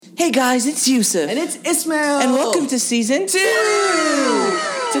Hey guys, it's Yusuf. And it's Ismail. And welcome to season 2.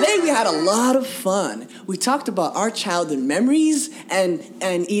 Today we had a lot of fun. We talked about our childhood memories and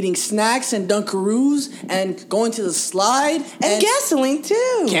eating snacks and Dunkaroos and going to the slide. And gasoline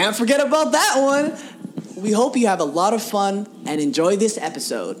too. Can't forget about that one. We hope you have a lot of fun and enjoy this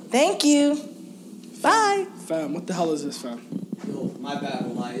episode. Thank you. Bye. Fam, what the hell is this, fam? Yo, my bad,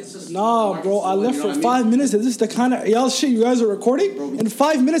 Wallahi. It's just Nah, bro, I left for 5 minutes. Is this the kind of y'all shit you guys are recording? Bro, in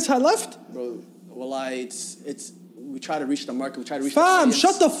 5 minutes I left? Bro, Wallahi, it's we try to reach the market. We try to reach Fam, the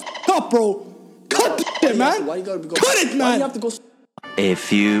shut the up, bro. Cut it, man. Why you gotta go? Cut it, Why man. you have to go? A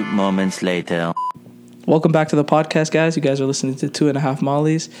few moments later. Welcome back to the podcast, guys. You guys are listening to 2.5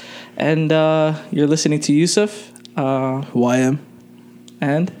 Mollies. And you're listening to Yusuf. Who I am.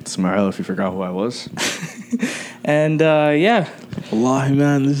 And? Smarel, if you forgot who I was. And, yeah. Wallahi,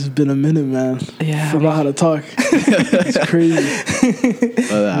 man, this has been a minute, man. Yeah. Forgot how to talk. It's crazy.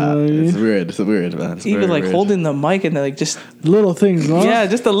 It's weird. It's weird, man. It's Even very like weird. holding the mic and like just... Little things, huh? Yeah,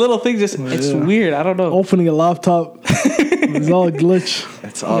 just a little thing. Just It's weird. I don't know. Opening a laptop. It's all a glitch.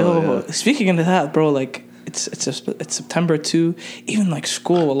 It's all. Yo, speaking of that, bro, like... It's September 2. Even like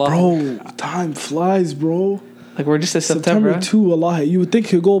school, a lot. Bro, time flies, bro. Like we're just at September. 2, Allah. You would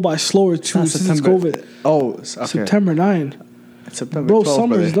think it would go by slower too not since September. COVID. Oh, okay. September 9. It's September Bro, 12th,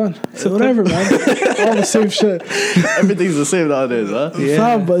 summer's brother. done. Whatever, man. All the same shit. Everything's the same nowadays, huh? Yeah.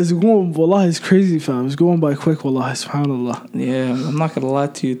 Fam, but it's going, wallah, it's crazy, fam. It's going by quick, wallah, subhanAllah. Yeah, I'm not gonna lie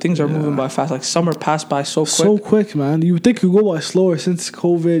to you. Things are moving by fast. Like summer passed by so quick. So quick, man. You would think it would go by slower since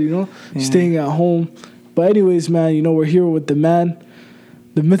COVID, you know, staying at home. But anyways, man, you know, we're here with the man,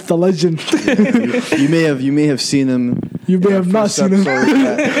 the myth, the legend. You may have seen him. You may have not seen him.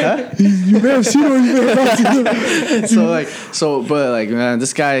 You may have seen him or you may have not seen him. But man,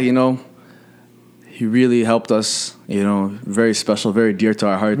 this guy, you know, he really helped us. You know, very special, very dear to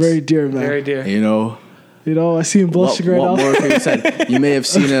our hearts. Very dear, man. Very dear. You know, I see him blushing right now. What more could you say? You may have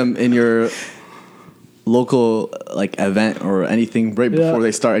seen him in your local like event or anything right before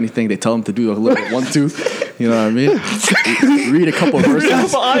they start anything. They tell him to do a little 1-2. You know what I mean? Read a couple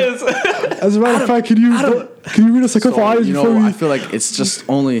verses. As a matter of fact, can you read us a couple ayahs you before know, we... I feel like it's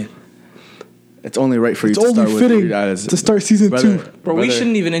only right for you It's to only start fitting with ayahs. to start season 2. Bro, we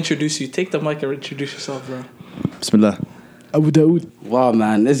shouldn't even introduce you. Take the mic and introduce yourself, bro. Bismillah. Abu Dawood. Wow,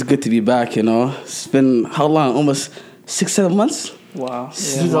 man, it's good to be back, you know. It's been, how long? Almost 6-7 months? Wow.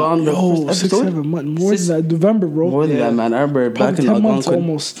 Since on the Yo, first 6, episode? 7 months. More than that. November, bro. More than that, man. I remember back Probably in 10 months Algonquin.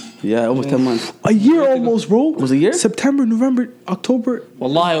 almost. Yeah, almost 10 months. A year almost, bro. Was it a year? September, November, October,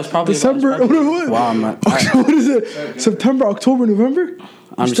 Wallahi, it was probably December. What? Wow, man. What is it? September, October, November?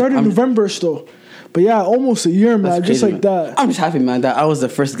 We started in November still. But yeah, almost a year, man. That's Just crazy, like man. that. I'm just happy, man, that I was the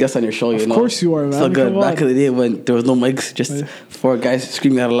first guest on your show, you know. Of course you are, man. So good. Come Back on. in the day when there was no mics, just 4 guys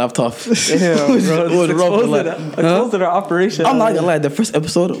screaming at a laptop. Yeah, bro. Exposed to our operation. I'm not gonna lie, the first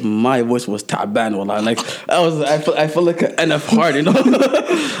episode, my voice was taban, wallah. Like, I felt like an NF hard, you know?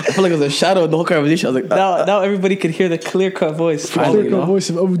 I feel like it was a shadow in the whole conversation. I was like, Now everybody could hear the clear-cut voice. Finally, Clear-cut voice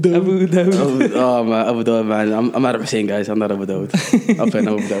of Abu Dawood. Abu Dawood. oh man, Abu Dawood, man. I'm not Hussein, guys. I'm not Abu Dawood. I'm playing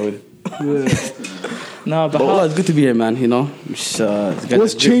Abu Dawood. No, But well, it's good to be here, man. You know,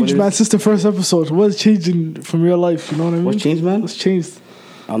 What's changed, man, since the first episode? What's changing from your life? You know what I mean? What's changed, man? What's changed?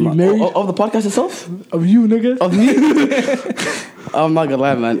 I'm You not, married? of the podcast itself? Of you, nigga? Of me? I'm not gonna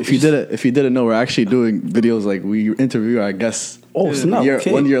lie, man. If you didn't know, we're actually doing videos like we interview our guests. Oh, snap,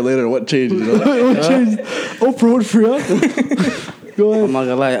 okay. 1 year later, what changed? You know? What changed? Oprah Winfrey, huh? Go ahead. I'm not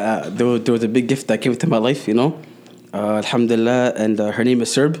gonna lie. There was a big gift that came into my life, you know. Alhamdulillah, and her name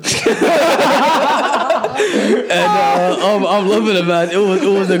is Serb. And I'm loving it, man. It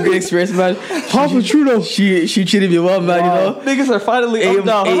was a great experience, man. Papa Trudeau. She treated me well, man. You know. Niggas are finally up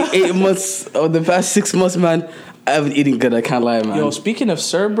now. 8 months, the past 6 months, man. I've been eating good. I can't lie, man. Yo, speaking of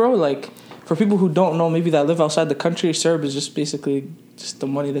Serb, bro, like for people who don't know, maybe that live outside the country, Serb is just basically just the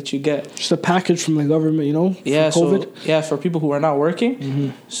money that you get. Just a package from the government, you know? Yeah, for COVID. for people who are not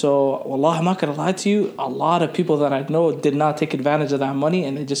working. So, wallah, I'm not gonna lie to you. A lot of people that I know did not take advantage of that money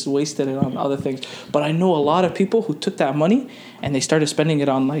and they just wasted it on other things. But I know a lot of people who took that money and they started spending it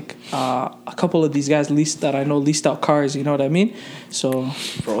on like a couple of these guys leased out cars. You know what I mean? So,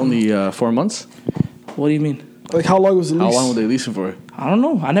 For only 4 months? what do you mean? Like, how long was the lease? How long were they leasing for? I don't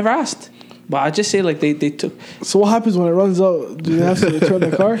know. I never asked. But I just say like they took. So what happens when it runs out? Do they have to return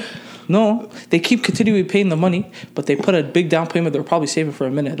the car? No, they keep continuing paying the money, but they put a big down payment. They're probably saving for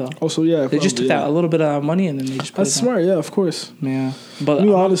a minute though. Also, yeah. They just took that a little bit of that money and then they just put That's it down. smart, yeah, of course. Yeah, but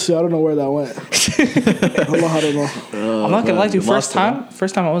Me, honestly, I don't know where that went. Allah, I don't know. I'm not gonna lie to you. Lost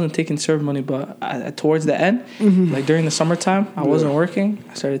First time I wasn't taking serve money, but towards the end, like during the summertime, I wasn't working.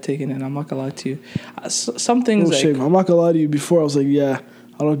 I started taking it. And I'm not gonna lie to you. Some things No like shame. I'm not gonna lie to you. Before I was like, yeah,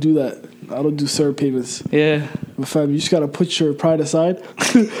 I don't do that. I don't do serve payments. yeah. But fam, you just gotta put your pride aside.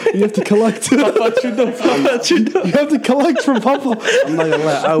 You have to collect. You have to collect from Papa. I'm not gonna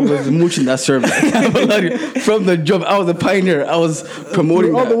lie, I was mooching that serve. From the jump, I was a pioneer. I was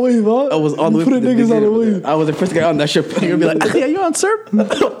promoting You're on that. the wave, huh? I was on the You wave. putting from the niggas on the beginning. wave. I was the first guy on that ship. You're gonna be like, Yeah, you on Serb?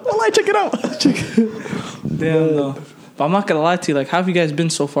 Well, check it out. Damn, no. But I'm not gonna lie to you. Like, how have you guys been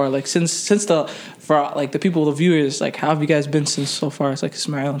so far? Like, since the for like the people, the viewers, like, how have you guys been since so far? It's like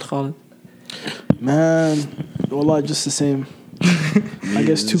Ismail and Khalid. Man, wallah, just the same. I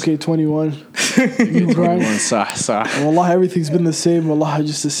guess 2K21. You grind. Sah. Wallah, everything's been the same. Wallah,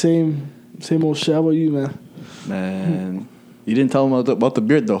 just the same old shit. How about you, man? Man, you didn't tell him about the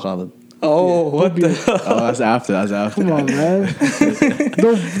beard though, Khalid. Oh, what the? Oh, that's after. Come on, man.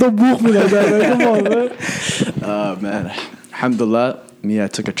 don't book me like that, man. Come on, man. Man, alhamdulillah, me, I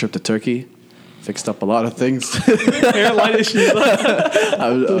took a trip to Turkey. Fixed up a lot of things. Hairline issues. I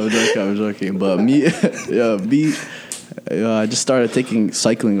was joking. But me, I just started taking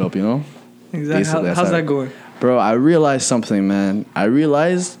cycling up, you know? Exactly. Basically, that's How's how- that going? Bro, I realized something, man. I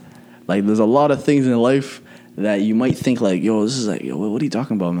realized, like, there's a lot of things in life that you might think, like, yo, this is like, yo, what are you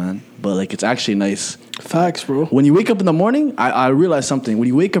talking about, man? But, like, it's actually nice. Facts, bro. When you wake up in the morning, I realized something. When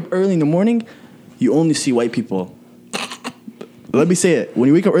you wake up early in the morning, you only see white people. Let me say it. When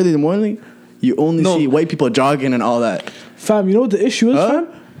you wake up early in the morning, you only see white people jogging and all that. Fam, you know what the issue is, Huh?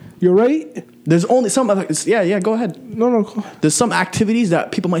 fam? You're right. There's only some other, yeah, go ahead. No, go. There's some activities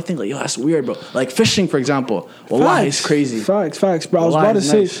that people might think like, yo, that's weird, bro. Like fishing, for example. Wallah, it's crazy. Facts, bro. Wallah, I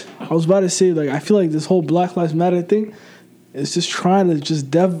it's was about to say, like, I feel like this whole Black Lives Matter thing is just trying to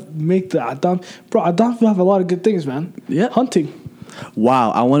just make the Adam. Bro, Adam have a lot of good things, man. Yeah. Hunting.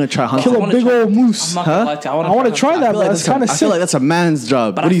 Wow, I want to try hunting. Kill a big old moose. I'm not gonna lie to you. I want to try that, but it's kind of I sick. feel like that's a man's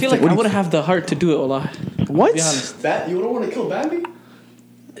job. But What do I you feel think? like I What do wouldn't have the heart to do it, Wallah. What? Be honest. That you don't want to kill Bambi?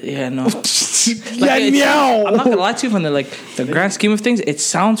 Yeah, no. Yeah, meow. I'm not gonna lie to you. From the grand scheme of things, it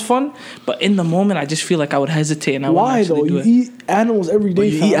sounds fun, but in the moment, I just feel like I would hesitate and I Why wouldn't though? actually do You it. eat animals every day.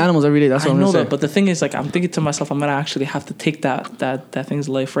 You fam. eat animals every day. That's what I I'm know gonna say. that, but the thing is, like, I'm thinking to myself, I'm gonna actually have to take that thing's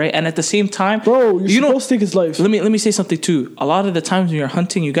life, right? And at the same time, Bro, you're you know, supposed to take his life. let me say something too. A lot of the times when you're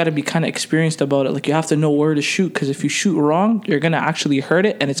hunting, you got to be kind of experienced about it. Like, you have to know where to shoot, because if you shoot wrong, you're gonna actually hurt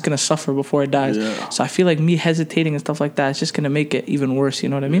it, and it's gonna suffer before it dies. Yeah. So I feel like me hesitating and stuff like that, it's just gonna make it even worse. You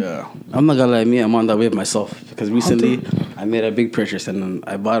know what I mean? Yeah. I'm not gonna lie, me, I'm on that wave myself because recently I made a big purchase and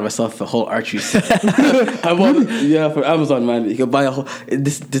I bought myself a whole archery set. I bought it, for Amazon, man. You can buy a whole.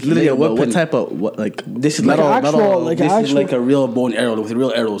 This literally a weapon. What type of what like This is metal? Like an actual- metal. like this an is like a real bone arrow with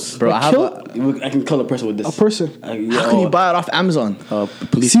real arrows. Bro, I have kill- I can kill a person with this. A person. How can you buy it off Amazon?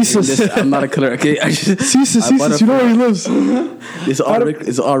 Police. Ceases. I'm not a killer. Okay. Ceases, I bought you it know where he lives. It's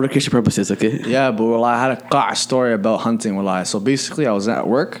all recreation purposes. Okay. Yeah, but well, I had a story about hunting. Well, so basically, I was at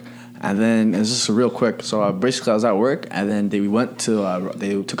work, and then it's just real quick. So basically, I was at work, and then they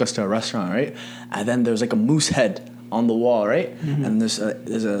took us to a restaurant, right? And then there was like a moose head on the wall, right? Mm-hmm. And there's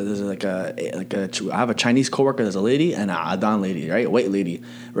I have a Chinese coworker. There's a lady and a Adan lady, right? A white lady,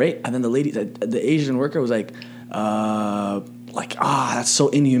 right? And then the lady, the Asian worker was like. That's so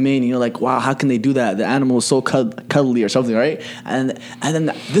inhumane, you know, like, wow, how can they do that? The animal is so cuddly or something, right? And then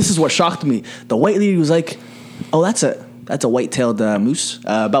this is what shocked me. The white lady was like, oh, that's a white-tailed moose,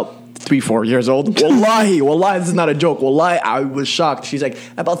 about 3-4 years old. Wallahi, this is not a joke. Wallahi, I was shocked. She's like,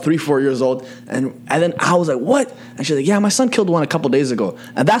 about 3-4 years old. And then I was like, what? And she's like, yeah, my son killed one a couple days ago.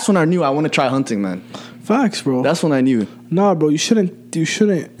 And that's when I knew I want to try hunting, man. Facts, bro. That's when I knew. Nah, bro, you shouldn't,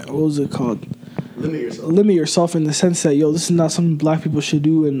 what was it called? Limit yourself in the sense that, yo, this is not something black people should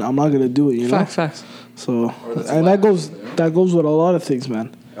do, and I'm not gonna do it. You know. Facts. So, and that goes with a lot of things,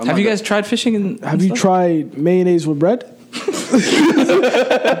 man. Have you guys tried fishing? Have you tried mayonnaise with bread?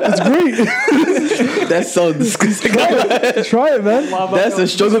 It's great. That's so disgusting. Try it, man. That's a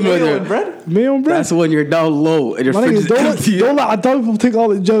struggle right there. Mayo and bread. That's when you're down low and your My fridge nigga, is empty. don't let Adult people take all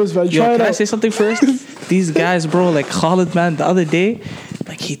the gems, man. Yo, Try it can I out. say something first? These guys, bro, like Khalid, man, the other day,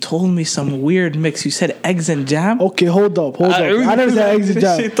 like, he told me some weird mix. You said eggs and jam. Okay, hold up. I never said eggs and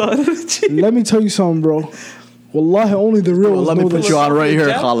jam. Let me tell you something, bro. Wallahi, only the real ones Let me know put this. you on right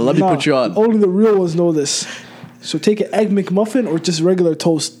here, Khalid. Let me Nah, put you on. Only the real ones know this. So take an egg McMuffin or just regular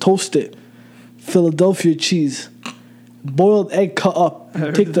toast. Toast it. Philadelphia cheese. Boiled egg cut up.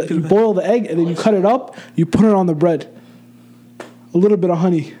 You boil the egg and then you cut it up. You put it on the bread. A little bit of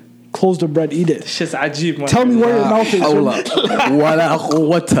honey. close the bread, eat it. Shit's ajib, man. Tell me where your mouth is. ولا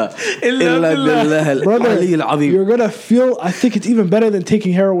قوة إلا بالله Brother, العلي العظيم. you're gonna feel. I think it's even better than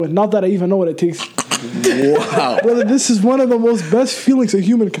taking heroin. Not that I even know what it takes. Wow. Brother, this is one of the most best feelings a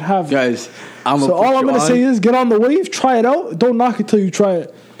human can have. Guys, So all I'm gonna say is get on the wave, try it out. Don't knock it till you try it.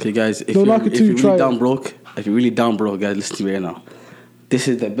 okay, guys, if Don't knock you're, it if till you're you try really it. down broke, guys, listen to me right now. This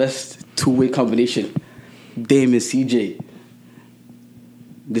is the best two-way combination. Dame and CJ.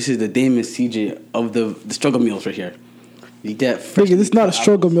 This is the Dame and CJ of the struggle meals right here. You get Nigga, this is not a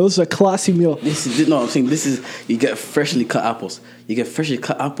struggle meal. This is a classy meal. I'm saying this is, you get freshly cut apples. You get freshly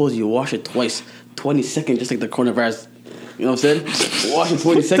cut apples, you wash it twice, 20 seconds, just like the coronavirus. You know what I'm saying? Wash it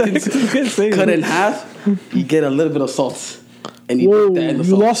 20 seconds, cut it in half, you get a little bit of salt. And you Whoa, dip the end of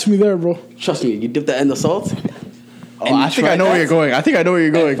you salt. lost me there, bro. Trust me, you dip the end of salt. Oh, I think I know where you're going. I'm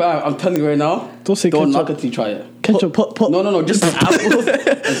going. I'm telling you right now, Don't say don't ketchup. knock it till you try it. Ketchup. No, just apples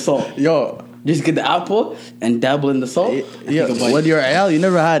and salt. Yo, Just get the apple and dabble in the salt. and yeah, take a bite. when you're Al, you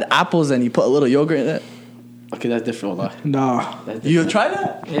never had apples and you put a little yogurt in it. Okay, that's different. Wallah. Nah. You tried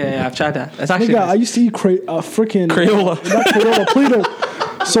that? Yeah, I've tried that. That's actually Nigga, I used to eat freaking Crayola. Not Crayola, Play-Doh.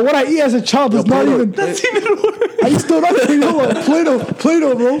 So what I eat as a child is not even. That's even worse. I used to not Crayola,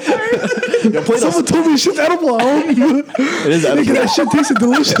 Play-Doh, bro. Someone told me shit's edible. I don't know. It is Nigga, that shit tasted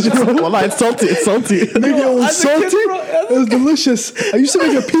delicious, bro. Wallah, it's salty. Nigga, it was salty. It was delicious. I used to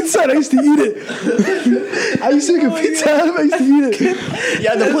make a pizza and I used to eat it. I used to make a pizza and I used to eat it.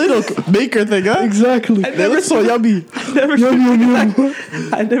 Yeah, the Play-Doh maker thing, huh? Exactly. They look so yummy. I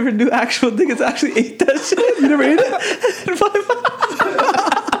never knew actual niggas actually ate that shit. You never ate it?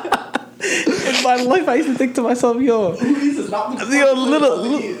 In my life, I used to think to myself, I used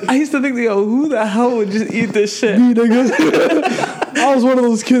to think, who the hell would just eat this shit? Me, nigga. I was one of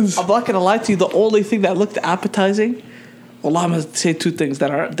those kids. I'm not gonna lie to you. The only thing that looked appetizing, well, I'm gonna say two things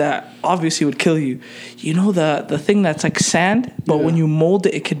that obviously would kill you. You know the thing that's like sand, but when you mold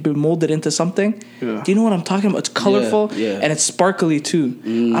it, it could be molded into something. Yeah. Do you know what I'm talking about? It's colorful and it's sparkly too.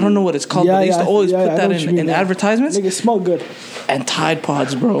 I don't know what it's called, but they used to always put that in advertisements. Nigga, it smell good. And Tide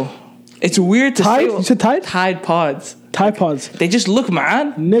Pods, bro. It's weird to Tide? say. You said Tide? Tide Pods. Tide Pods. They just look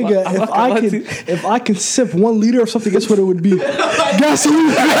mad. Nigga, I'm not gonna lie to you. if I can sip 1 liter of something, guess what it would be?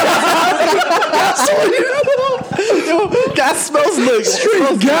 Gasoline. Gas smells like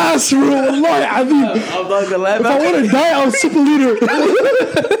Straight gas, bro. Wallahi, I mean, I'm not gonna lie, if I want to die, I'll sip a liter.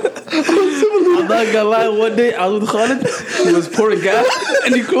 I'm not gonna lie. One day I was with Khalid. He was pouring gas,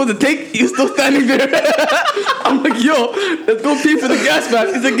 and he closed the tank. He was still standing there. I'm like, yo, let's go pee for the gas man.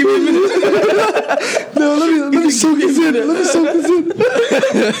 He's like, give me a minute. No, let me soak this in. Let me soak this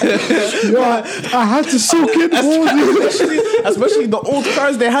in. Yo, I had to soak it. especially the old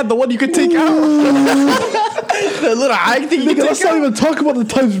cars. They had the one you could take out. The little eye thing you Nigga, could let's take not out. even talk about the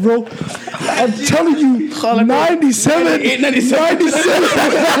times, bro. I'm telling you, 97,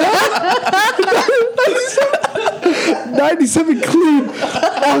 97 clean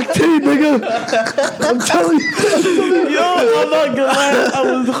octane, nigga. I'm telling you. Yo, I'm not gonna lie. I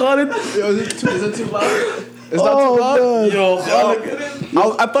was with Khalid. Is it too loud? It's not Oh, too loud. man. Yo, Khalid.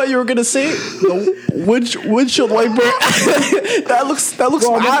 I thought you were gonna say the windshield wiper. that looks Bro,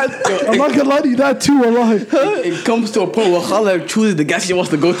 odd. I'm not gonna lie to you, that too, wallahi. It comes to a point where Khalid chooses the gas he wants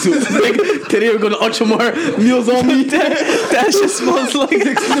to go to. Like, today we're going to Ultramar, meals on me. That shit smells like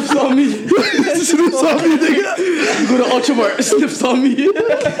snips on me. Snips on me, nigga. Go to Ultramar, snips on me.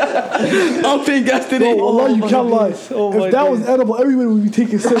 I'm paying gas today. Bro, Allah, you can't lie. Oh my If that was days. edible, everybody would be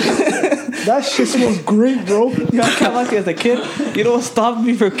taking sips. That shit smells great, bro. Yo, I can't lie to you, as a kid, you know what stopped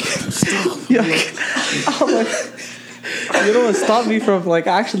me from Yo, I'm like, you know what stopped me from like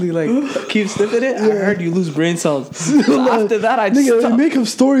actually like keep sniffing it? I heard you lose brain cells. So after that, I just Nigga, stopped. make up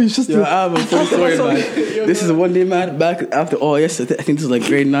stories just Yo, to. I have a funny story, man. This is one day, man, back after, I think this was like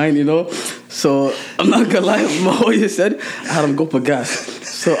grade 9, you know? So, I'm not gonna lie, my lawyer said I had him go for gas.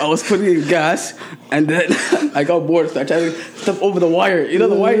 So, I was putting in gas, and then I got bored, so I tried to step over the wire. You know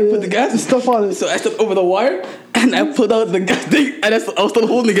the wire you put the gas? Stuff on it. So, I stepped over the wire, and I pulled out the gas thing, and I was still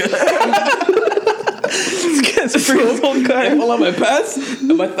holding it. So, I fell out my pants,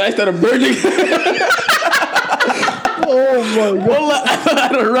 and my thighs started burning. Oh my god. Wallah, I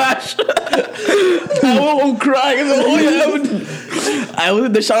had a rash. I went home crying. I said, I was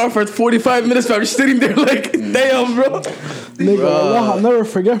in the shower for 45 minutes, but I was sitting there like, damn, bro. Nigga, Allah, I'll never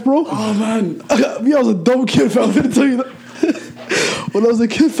forget, bro. Oh, man. Me, I was a dumb kid, fam. I'm gonna tell you that. When I was a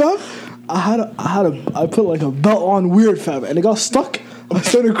kid, fam, I put like a belt on weird, fam, and it got stuck. I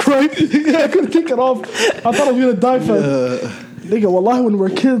started crying. I couldn't take it off. I thought I was gonna die, fam. Nigga, wallahi, when we're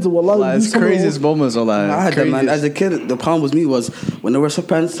kids, wallahi, Like, it's craziest moments. All that. I had that, man. As a kid, the problem with me was when I wear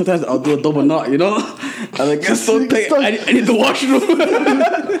sweatpants, sometimes I'll do a double knot, you know? I'm like, it's so tight. I need the washroom.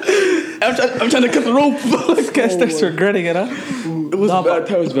 I'm trying to cut the rope. This guy starts regretting it, huh? It was Nah, bad. but-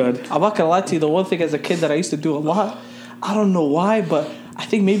 That was bad. I'm not gonna lie to you. The one thing as a kid that I used to do a lot, I don't know why, but I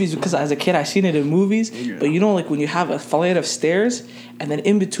think maybe it's because as a kid I seen it in movies. But you know, like when you have a flight of stairs, and then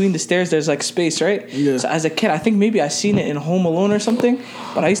in between the stairs there's like space, right? Yeah. So as a kid, I think maybe I seen it in Home Alone or something.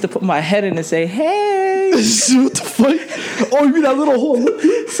 But I used to put my head in and say, "Hey." What the fuck? Oh, you mean that little hole?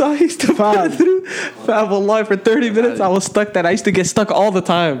 So I used to put it through. Fam, wallahi, for 30 minutes I was stuck. That I used to get stuck all the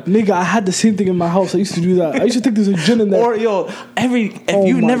time. Nigga, I had the same thing in my house. I used to do that. I used to think there's a gin in there. Or yo, if Oh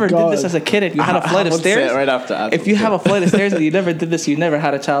you my never God. did this as a kid, if you had a flight of would say stairs, it right after. if you have a flight of stairs and you never did this, you never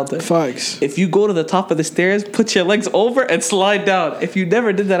had a childhood. Facts. If you go to the top of the stairs, put your legs over and slide down. If you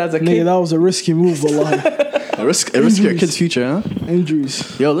never did that as a Nigga, kid, that was a risky move, wallahi. risk your Injuries. kid's future, huh?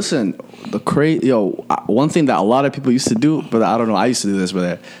 Injuries. Yo, listen, one thing that a lot of people used to do, but I don't know, I used to do this, but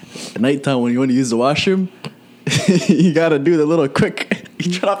at nighttime when you want to use the washroom, you gotta do the little quick.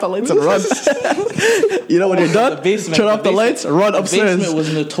 You turn off the lights and run. You know when you're done, the basement, turn off the lights, run the upstairs. basement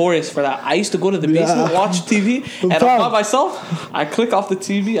was notorious for that. I used to go to the basement, Yeah. watch TV, and I'm Fam. by myself. I click off the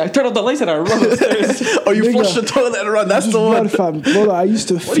TV, I turn off the lights, and I run upstairs. Or you Nigga. flush the toilet and run. That's Just the one. run, fam. Brother, I used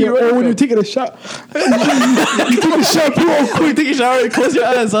to are you fear. running Oh, when from? you're taking a shot. you take a shampoo all quick. You take a shower and close your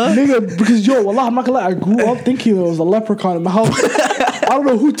eyes, huh? Nigga, because yo, wallah, I'm not gonna lie, I grew up thinking there was a leprechaun in my house. I don't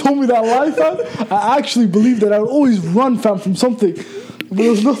know who told me that lie, fam. I actually believed that I would always run, fam, from something. But there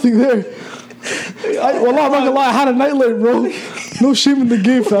was nothing there. Wallah, I'm not gonna lie, I had a nightlight, bro. No shame in the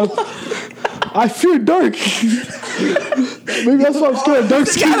game, fam. I fear dark. Maybe that's why I'm scared of dark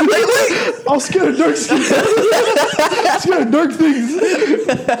skin. I'm scared of dark skin. I'm scared of dark things.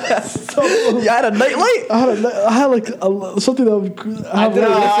 You had a nightlight? I had like something that would I have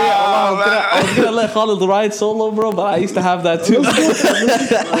didn't like, say it. I was gonna let Khalid ride solo, bro, but I used to have that too.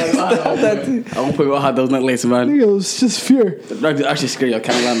 I won't put you had those night lights, man. nigga, it was just fear. The drugs are actually scary. I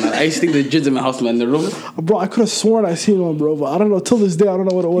can't lie, man. I used to think the jinns in my house, man. In the room. Bro, I could have sworn I seen one, bro, but I don't know. Till this day, I don't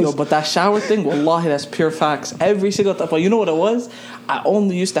know what it was. Yo, but that shower thing, wallahi, that's pure facts. Every single time. But you know what it was? I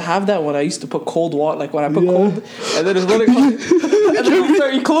only used to have that when I used to put cold water, like when I put Yeah. cold, and then it's running. And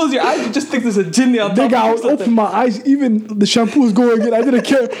then you close your eyes, you just think there's a jinni on top Nigga, I of would you. open my eyes, even the shampoo was going in. I didn't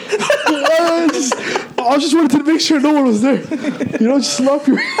care. I just wanted to make sure no one was there. You know, just slap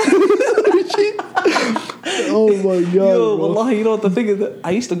your Oh my god. Yo, bro. wallahi, you know what the thing is? That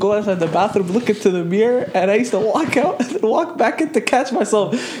I used to go outside the bathroom, look into the mirror, and I used to walk out and then walk back in to catch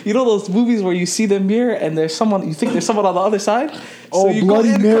myself. You know those movies where you see the mirror and there's someone, you think there's someone on the other side? Oh, you Bloody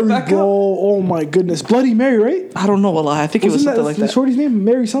go in, Mary, come back bro. out. Oh my goodness. Bloody Mary, right? I don't know, wallahi. I think it was Wasn't something that like the that. shorty's name?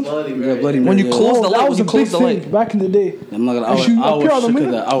 Mary something? Yeah, bloody When you Mary, close the that light, was when a you close big the thing light. back in the day. I'm not gonna. As you I was appear on the shook at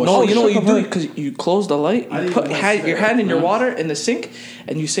window? that. I was No, shook. you know what you Shook do? up her. Because you close the light, you put your hand in your water in the sink,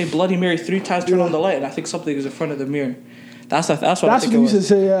 and you say Bloody Mary 3 times, turn on the light, and I think something is in front of the mirror. That's what I That's think what it you used to was.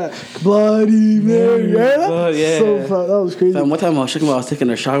 say, yeah. Bloody Mary, right? Yeah. So fun. That was crazy. Fam, one time I was taking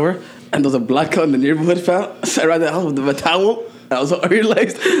a shower and there was a blackout in the neighborhood, fam. So I ran the house with a towel. And I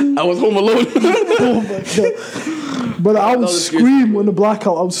realized I was home alone. Oh my god. Brother, I would was scream when the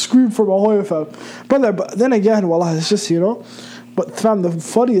blackout. I would scream for my Hoya, fam. Brother, but then again, wallah, it's just, you know. But fam, the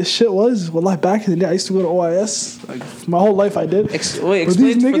funniest shit was, wallah, back in the day, I used to go to OIS. Like, my whole life I did. Wait, But explain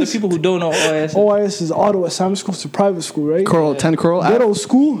these for the niggas- people who don't know OIS. OIS is Ottawa Islamic School. It's a private school, right? Coral, 10 Coral. Ghetto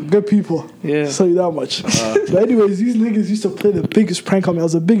school, good people. Yeah. I'll tell you that much. But anyways, these niggas used to play the biggest prank on me. I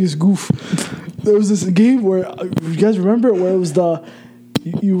was the biggest goof. There was this game where, you guys remember, where it was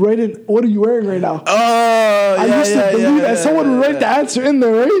you write in, what are you wearing right now? Oh, I used to believe that someone would write the answer in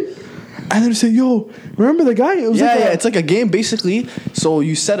there, right? And then say, yo, remember the guy? It was like It's like a game basically. So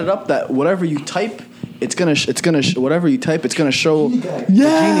you set it up that whatever you type, whatever you type, it's gonna show the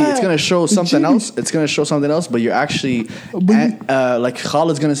genie. It's gonna show The something genie. else. It's gonna show something else. But you're actually, like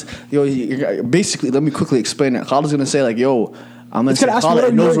Khaled's gonna, basically. Let me quickly explain it. Khaled's gonna say like, yo, I'm gonna It's say gonna ask Khaled where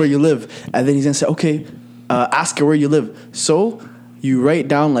you knows live. where you live, and then he's gonna say, okay, ask her where you live. So. You write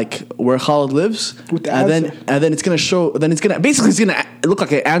down like where Khaled lives, With the and answer. then it's gonna show. Then it's gonna look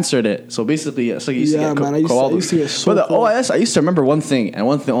like I answered it. So basically, it's like you used Yeah, to get man, I used to get so But the cold. OIS, I used to remember one thing and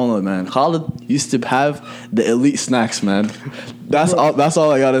one thing only, man. Khaled used to have the elite snacks, man. That's all. That's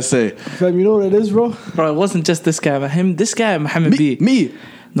all I gotta say. Fam, you know what it is, bro? Bro, it wasn't just this guy, but this guy, Mohammed B. Me.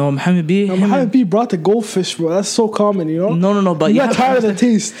 No, Mohammed B. Now, him Mohammed and- B brought the goldfish, bro. That's so common, you know. No, but you you got have to tired of the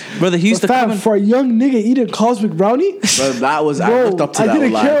understand- taste, Brother, he used But to come fam, in. for a young nigga eating cosmic brownie. But that was I Bro, looked up to I that.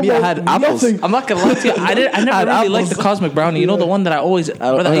 didn't Wallah. care Me, I about had apples. nothing. I'm not gonna lie to you. I never Had really liked the apples. cosmic brownie. You know the one that I always,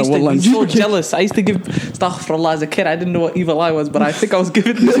 brother. I I used to want be lunch. so jealous. I used to give astaghfirullah as a kid. I didn't know what evil eye was, but I think I was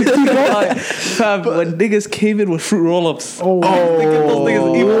giving this fam, when niggas came in with fruit roll-ups. Oh, I was thinking those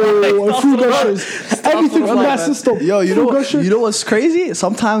niggas evil eye. and fruit gushers. Everything from that system. Yo, you Fruit know, gusher. you know what's crazy?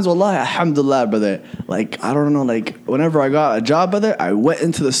 Sometimes, wallahi, alhamdulillah, brother. Like, I don't know, like, whenever I got a job, brother, I went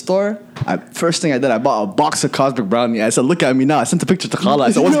into the store. First thing I did, I bought a box of cosmic brownie. I said, look at me now. I sent a picture to Khala.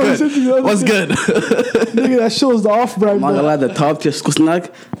 I said, what's Yo, I good? sent you the other What's thing. good? Nigga, that shows the off-brand. I'm not gonna bro. lie, the top tier school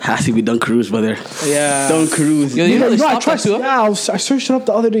snack has to be Dunkaroos, brother. Yeah. Dunkaroos. Yo, you know they I stopped tried. that too. Yeah, I searched it up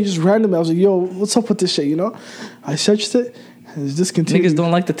the other day just randomly. I was like, "Yo, what's up with this shit?" You know, I searched it. And it's discontinued. Niggas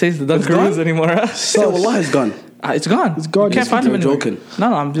don't like the taste of Dunkaroos anymore. Huh? So Allah is gone. It's gone. It's gone. You can't It's find them You're anymore. joking.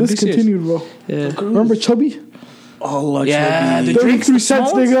 No, I'm just serious. discontinued, bro. Yeah. Remember Chubby? Allah, Yeah, the Chubby. drinks, 33 the cents,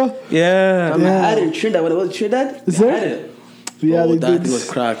 small ones? nigga. Yeah. I had it in Trinidad when I was in Trinidad. Is I there? had it. Yeah, Oh, they that did. thing was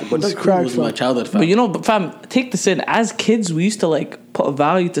crack. But It's that crack, was my fam. childhood, fam. But you know, fam, take this in. As kids, we used to like put a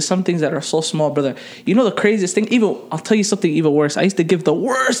value to some things that are so small, brother. You know the craziest thing? Even I'll tell you something even worse. I used to give the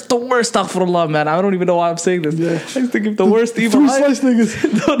worst astaghfirullah, man. I don't even know why I'm saying this. Yeah. I used to give the worst evil. Three slice niggas.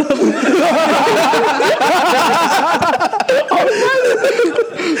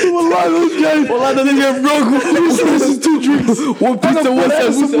 Wallah, those guys. Wallah, the nigga broke. Three slices, 2 drinks. One pizza, one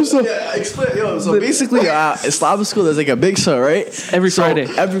samosa. Yeah, explain. Yo, so basically, Islamic school, there's like a big show, right? Every So Friday.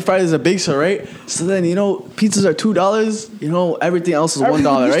 Every Friday is a big show, right? So then, you know, pizzas are $2. You know, everything else is $1,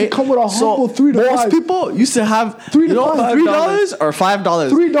 Everything used to right? come with a humble 3 to most 5. people used to have $3 to $3 or $5.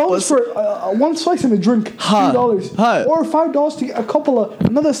 $3 for one slice and a drink. Huh. $3. Huh. Or $5 to get a couple of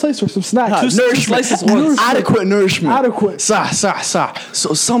another slice or some snacks. Two slices once. Adequate nourishment. Adequate. Sah.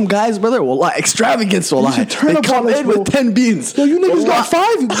 So some guys, brother, wallah, extravagance, wallah. should turn They up come on us, in with bro. 10 beans. Yo, you niggas got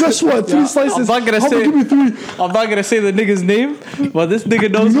 5? Guess what? 3 I'm slices. not gonna How say. about give me 3? I'm not gonna say the nigga's name, but this nigga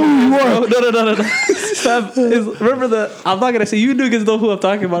knows You know who you are. No. Fam, remember the? I'm not gonna say you niggas know who I'm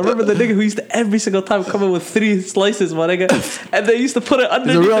talking about. Remember the nigga who used to every single time come in with 3 slices, my nigga, and they used to put it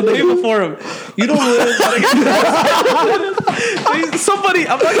underneath real the nigga. table for him. You know who it is, my nigga? Somebody,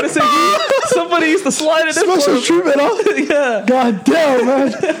 I'm not gonna say who. Somebody used to slide it in for Special him. treatment, huh? Yeah. God damn,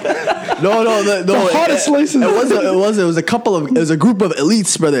 man. No. The hottest slices. It was a couple of. It was a group of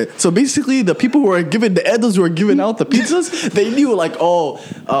elites, brother. So basically, the people who were giving the elders who were giving out the pizzas, they knew like,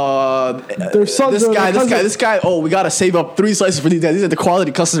 Their sons this or guy, their this guy. Oh, we gotta save up 3 slices for these guys. These are the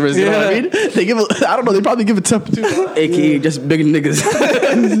quality customers. You know what I Yeah. mean? They give it. I don't know. They probably give it to too. AKA just big niggas.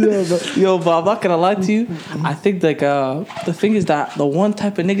 Yeah, but Yo, but I'm not gonna lie to you. I think like the thing is that the one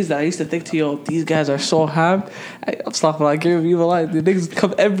type of niggas that I used to think to, yo, these guys are so ham. I'm stopping. I give you a lie. The niggas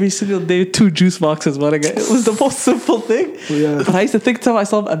come every single day with 2 juice boxes, my nigga. It was the most simple thing. Yeah. But I used to think to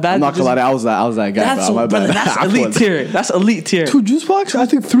myself, I'm imagine. not gonna lie. I was that guy. That's, bro. My brother, bad. that's I elite was. tier. That's elite tier. 2 juice boxes? I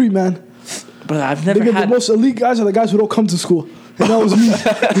think 3, man. Brother, I've never Nigga, the had. most elite guys are the guys who don't come to school. And that was me.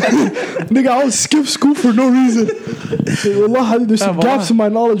 Nigga, I would skip school for no reason. Wallah, there's some Yeah, gaps in my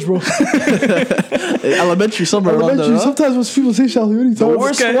knowledge, bro. Elementary, somewhere around Elementary, there. Huh? sometimes when people say shit, what are you The talking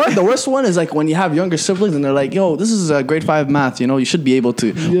worst about? one, the worst one is like when you have younger siblings and they're like, "Yo, this is grade 5 math. You know, you should be able to."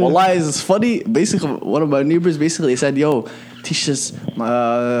 Yeah. Wallah, it's funny. Basically, one of my neighbors basically said, "Yo, teach this.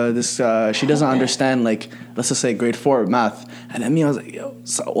 She doesn't understand like let's just say grade 4 math." And then me, I was like, "Yo,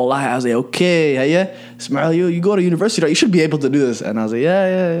 so, wallah," I was like, "Okay, yeah, Ismail, you go to university, right? You should be able to do this." And I was like,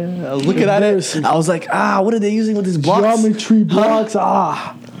 "Yeah." I was looking at it. Embarrassing. I was like, "What are they using with these blocks? Geometry blocks,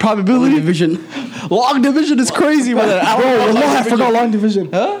 Probability Division. Long division is crazy, brother. I don't know Bro, what wallah, long I division- forgot long division.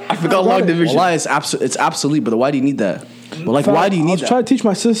 I forgot long division. Wallah, it's obsolete, but why do you need that? But like, Fam, why do you I need was that? trying to teach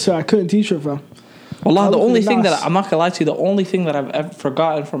my sister, I couldn't teach her, fam. Wallah, the look at only the thing nas. that I'm not gonna lie to you, the only thing that I've ever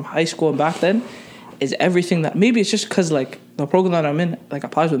forgotten from high school and back then is everything that maybe it's just because like the program that I'm in like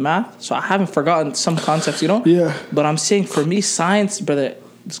applies with math, so I haven't forgotten some concepts, you know. Yeah. But I'm saying for me, science, brother,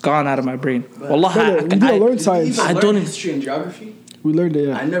 it's gone out of my brain. Wallah, Brother, we didn't learn science. I don't even. history and geography. We learned it,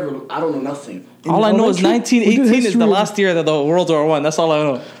 yeah. I don't know nothing. All I know is elementary, we did 1918 is the history. last year that the World War One. That's all I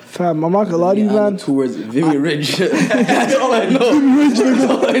know. Fam, I'm not gonna lie to you, I know man. 2 words. Vivi Ridge. That's all I know. That's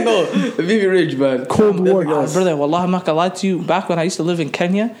all I know. Vivi Ridge, man. Cold War. Brother, wallah, I'm not gonna lie to you. Back when I used to live in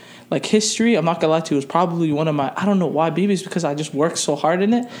Kenya, like history, I'm not gonna lie to you, was probably one of my. I don't know why. Maybe it's because I just worked so hard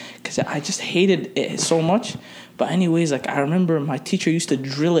in it, because I just hated it so much. But anyways, like I remember my teacher used to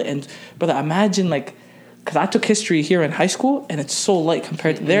drill it, and brother, imagine like. Because I took history here in high school, and it's so light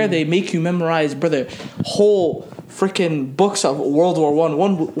compared to there. They make you memorize, brother, whole freaking books of World War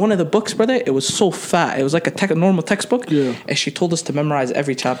One of the books, brother, it was so fat. It was like a normal textbook. Yeah. And she told us to memorize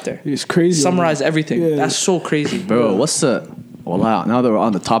every chapter. It's crazy. Summarize everything. Yeah. That's so crazy. Bro, now that we're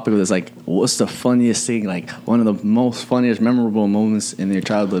on the topic of this, like, what's the funniest thing, like, one of the most funniest, memorable moments in your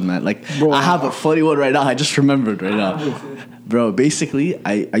childhood, man? Like, Bro, I have a funny one right now. I just remembered right now. Bro, basically,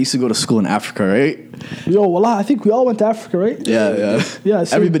 I used to go to school in Africa, right? Yo, wallah, I think we all went to Africa, right? Yeah. Yeah.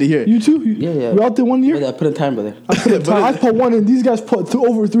 So Everybody here. You too? Yeah. We out there 1 year? Brother, I put in time, brother. I put 1 in. These guys put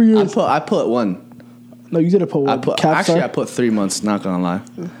over 3 years. I put one. No, you didn't put 1. I put 3 months, not gonna lie.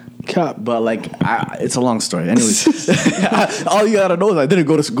 Cap. But like, it's a long story. Anyways, all you gotta know is I didn't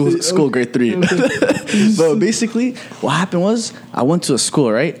go to school grade 3. But basically, what happened was I went to a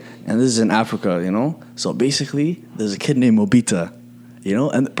school, right? And this is in Africa, you know. So basically, there's a kid named Mobita, you know.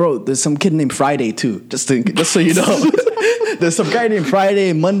 And bro, there's some kid named Friday too. Just so you know, there's some guy named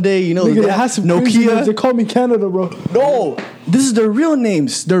Friday, Monday. You know, Nigga, they have some crazy names. Nokia. They call me Canada, bro. No, this is their real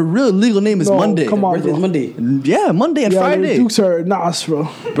names. Their real legal name is No, Monday. come on. Birthday's Monday. Yeah, Monday and Yeah, Friday. Dukes are nas, bro.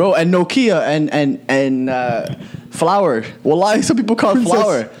 Bro, and Nokia and Flower. Wallahi, some people call it Princess.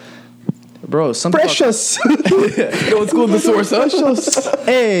 Flower. Bro, some Precious. You know what's cool in the source, huh? Precious.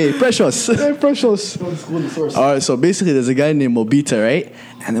 Hey, Precious. Hey, Precious. All right, so basically there's a guy named Mobita, right?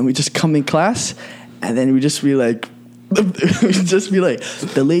 And then we just come in class, and then we just be like,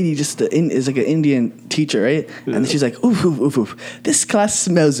 the lady is like an Indian teacher, right? And then she's like, oof, this class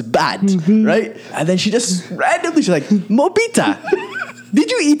smells bad, right? And then she just randomly, she's like, Mobita, did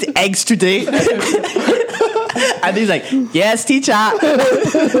you eat eggs today? And he's like, yes, teacher.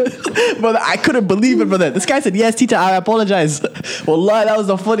 Brother, I couldn't believe it, brother. This guy said, yes, teacher, I apologize. Wallah, that was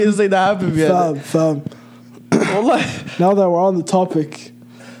the funniest thing that happened, man. Fam. Wallah. Now that we're on the topic,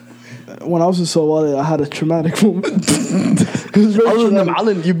 when I was in Somalia, I had a traumatic moment. It was very Other than traumatic.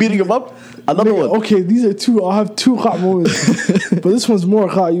 Alan, you beating him up? Another one. Okay, these are 2. I'll have 2 hot moments. But this one's more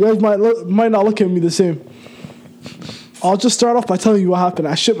hot. You guys might not look at me the same. I'll just start off by telling you what happened.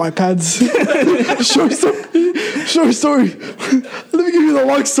 I shit my pants. Short story. Let me give you the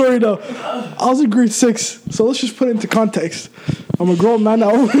long story now. I was in grade 6, so let's just put it into context. I'm a grown man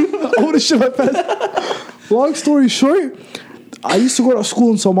now. I want to shit my pants. Long story short, I used to go to school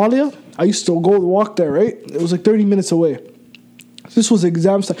in Somalia. I used to go walk there, right? It was like 30 minutes away. This was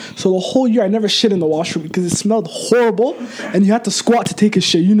exam time. So the whole year I never shit in the washroom because it smelled horrible and you had to squat to take a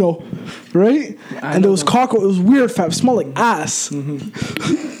shit, you know, right? And there was cockroach. It was weird, fam. It smelled like ass.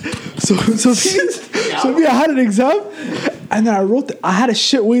 So me, I had an exam and then I had a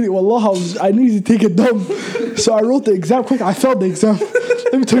shit waiting. Wallah, I needed to take a dump. So I wrote the exam quick. I failed the exam.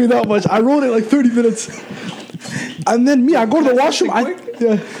 Let me tell you that much. I wrote it like 30 minutes. And then me, I go to the washroom.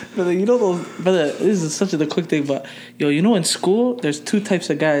 Brother, you know those, brother, this is such a quick thing, but yo, you know in school, there's 2 types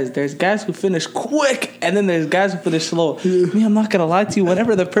of guys. There's guys who finish quick, and then there's guys who finish slow. Me, I'm not gonna lie to you.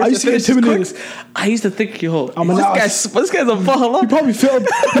 Whenever the person used to get finishes quick, I used to think, yo, this guy's a baller. You probably failed.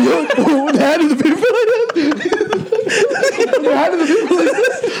 When they handed the paper like that. They handed the paper like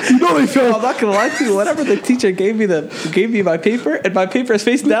this. You know they failed. I'm not gonna lie to you. Whenever the teacher gave me my paper, and my paper is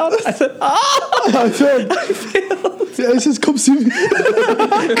face down, I said, I failed. Yeah, it says, come see me.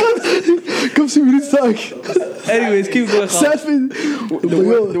 Come see me this time. anyways, keep going. Sad face.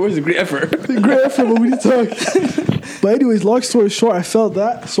 There was a great effort. Great effort, but we need to talk. But anyways, long story short, I felt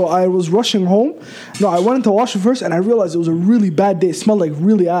that. So I was rushing home. No, I went into the washroom first, and I realized it was a really bad day. It smelled like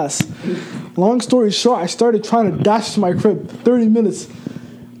really ass. Long story short, I started trying to dash to my crib. 30 minutes.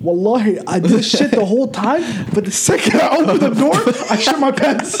 Wallahi, I did shit the whole time, but the second I opened the door, I shit my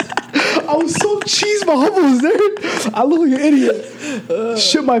pants. I was so cheesed, my hubble was there. I look like an idiot.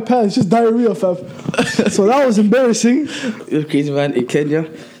 Shit my pants, just diarrhea, fam. So that was embarrassing. It was crazy, man. In Kenya,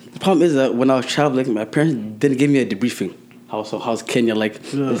 the problem is that when I was traveling, my parents didn't give me a debriefing. How's Kenya like?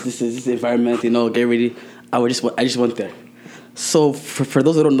 This is the environment, you know, get ready. I just went there. So for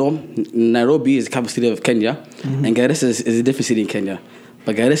those who don't know, Nairobi is the capital city of Kenya, and Garissa is a different city in Kenya.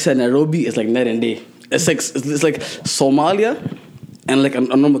 But Garissa and Nairobi is like night and day. It's like Somalia and like a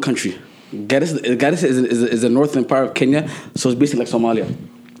normal country. Garissa is the northern part of Kenya, so it's basically like Somalia.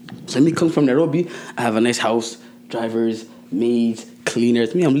 So me coming from Nairobi, I have a nice house, drivers, maids,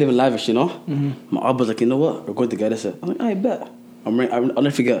 cleaners. Me, I'm living lavish, you know. My Abba's like, you know what? We're going to Garissa. I'm like, I bet. I'll never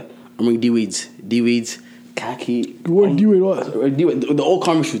forget. I'm wearing D-Weeds, khaki. You wore D-Weed what? D-Weed, the old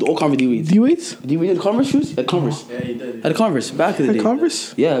Converse shoes, the old Converse D-Weeds. D-Weeds? D-Weed had Converse shoes? Had Converse. Yeah, he did. Had Converse back in the day. Had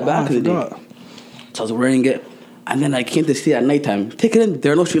Converse? Yeah, back in the day. So I was wearing it. And then I came to see at nighttime. Take it in,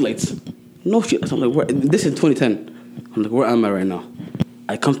 there are no street lights. No street lights. I'm like, this is 2010. I'm like, where am I right now?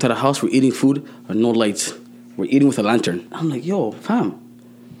 I come to the house, we're eating food, and no lights. We're eating with a lantern. I'm like, yo, fam,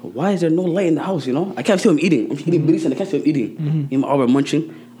 why is there no light in the house? You know, I can't see him eating. I'm eating biryani and I can't see him eating. Me and my Abba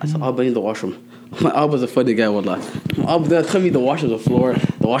munching. I saw Abba in the washroom. My Abba's a funny guy, wallah. My Abba there told me the washroom's on the floor.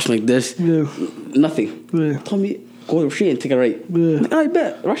 The washroom like this. Yeah. Nothing. Yeah. Told me go straight and take a right. Yeah. I'm like, I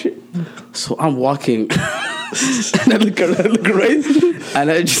bet, rush it. So I'm walking. And I look right,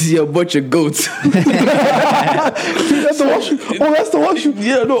 and I just see a bunch of goats. That's the washroom. Oh, that's the washroom.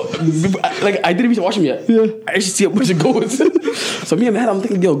 Yeah, no, like I didn't reach the washroom yet. Yeah. I just see a bunch of goats. So me and my head, I'm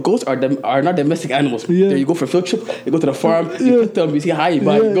thinking, yo, goats are not domestic animals. Yeah. There you go for a field trip, you go to the farm, you put them, you see how you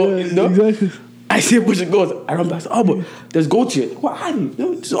buy, you go, you know? Exactly. I see a bunch of goats. I run back. Oh, but there's goats here. What? How do you?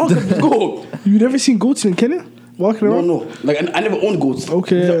 No, just all let's go. You never seen goats in Kenya walking No, around? no. Like I never owned goats.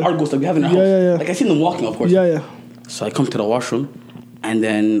 Okay. These are our goats that we have in our house. Yeah. Like I seen them walking, of course. Yeah. So I come to the washroom, and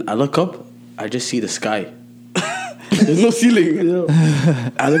then I look up. I just see the sky. There's no ceiling. Yeah.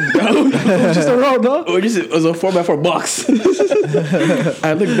 I look down. Just around, huh? It was a 4x4 box.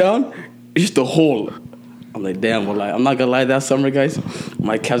 I look down. It's just a hole. I'm like, damn. Well, I'm not gonna lie. That summer, guys,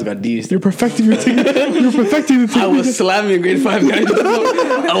 my calves got D's. You're perfecting your thing. You're perfecting the thing. I was slamming in grade 5, guys.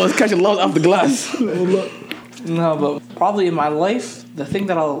 I was catching logs off the glass. No, but probably in my life, the thing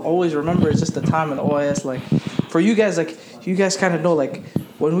that I'll always remember is just the time in OIS. Like, for you guys, like, you guys kind of know, like,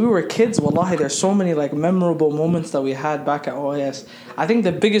 when we were kids, wallahi, there's so many, like, memorable moments that we had back at OIS. I think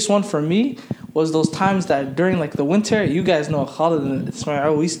the biggest one for me was those times that during, like, the winter, you guys know, Khalid and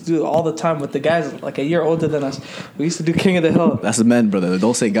Ismail, we used to do it all the time with the guys, like, a year older than us. We used to do King of the Hill. That's the men, brother.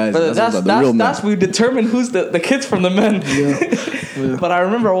 Don't say guys. But That's the real men. that's we determine who's the kids from the men. Yeah. But I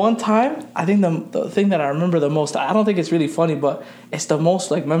remember one time, I think the thing that I remember the most, I don't think it's really funny, but it's the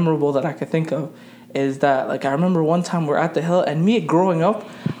most like memorable that I could think of, is that like I remember one time we're at the hill, and me growing up,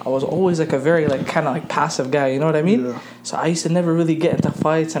 I was always like a very like kind of like passive guy, you know what I mean? Yeah. So I used to never really get into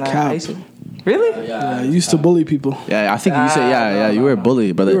fights, and I used to, really? Yeah, I used to bully people. Yeah, I think you said you were a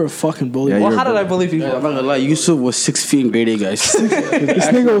bully, brother. You were a fucking bully. Yeah, Well, you're how a did I believe you? I'm not gonna lie. Yusuf was 6 feet in grade 8, guys. This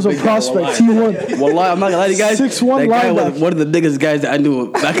nigga was a prospect. T1. Wallah, I'm not gonna lie to you guys. 6'1" that guy was linebacker. one of the biggest guys that I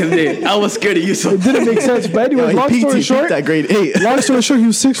knew back in the day. I was scared of Yusuf. It didn't make sense. But anyways, long story short, that grade 8. long story short, he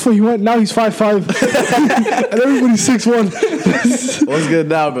was 6 foot. He went. Now he's 5'5", and everybody's 6'1". What's good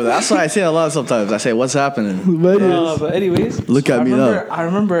now, brother? That's why I say a lot sometimes. I say, what's happening? But anyways, But anyways, Look at me now. I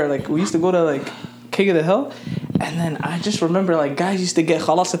remember like we used to go to like King of the Hill, and then I just remember like guys used to get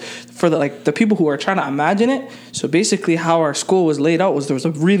khalas for the people who are trying to imagine it. So basically, how our school was laid out was there was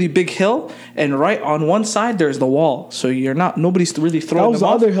a really big hill, and right on one side there's the wall. So nobody's really throwing that was the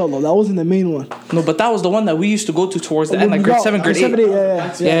them off. other hill though. That wasn't the main one. No, but that was the one that we used to go to towards the Oh, end, like we grade got- 7, grade 8. 7, 8,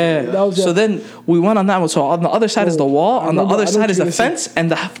 yeah. That was, So then we went on that one. So on the other side is the wall, I on the remember- other I know side what is you're the gonna fence,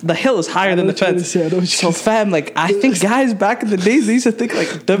 and the hill is higher than know the what you're gonna fence. say, I know what you're So gonna say. fam, like I think guys back in the days they used to think like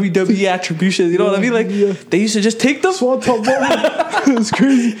WWE attributions. You know what I mean? Like Yeah. they used to just take them. Swan top ball. It was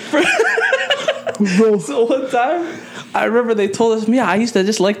crazy. Bro. So one time, I remember they told us, I used to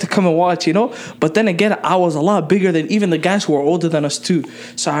just like to come and watch, you know? But then again, I was a lot bigger than even the guys who were older than us too.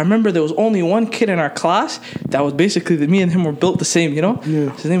 So I remember there was only one kid in our class that was basically, me and him were built the same, you know? Yeah.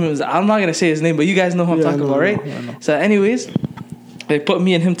 His name was, I'm not going to say his name, but you guys know who I'm Yeah, I talking know, about, I right? know, I know. So anyways, they put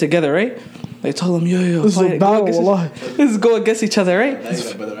me and him together, right? They told him, yo, This is a fight, battle, against wallahi. let's go against each other, right?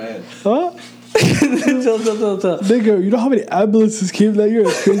 Huh? Chill. Nigga, you know how many ambulances came that year?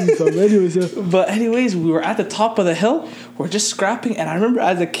 It's crazy, fam. Anyways, yeah. But anyways, we were at the top of the hill. We're just scrapping, and I remember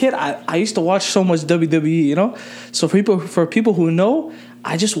as a kid, I used to watch so much WWE, you know. So for people who know,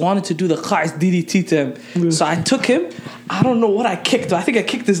 I just wanted to do the Qais DDT to him. Yeah. So I took him. I don't know what I kicked. I think I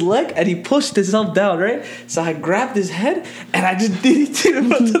kicked his leg, and he pushed himself down, right? So I grabbed his head, and I just DDT'd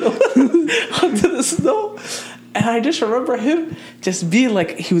him onto the snow. And I just remember him just being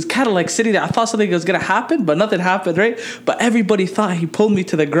like, he was kind of like sitting there. I thought something was going to happen, but nothing happened, right? But everybody thought he pulled me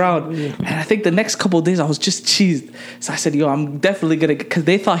to the ground. Yeah. And I think the next couple of days, I was just cheesed. So I said, yo, I'm definitely going to, because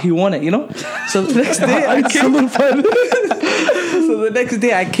they thought he won it, you know? So the next day,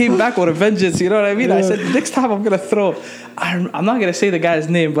 I came back with a vengeance, you know what I mean? Yeah. I said, next time I'm going to throw. I'm not going to say the guy's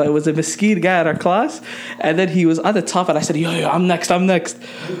name, but it was a mesquite guy in our class. And then he was at the top, and I said, yo, I'm next. So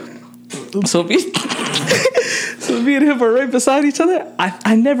me and him were right beside each other.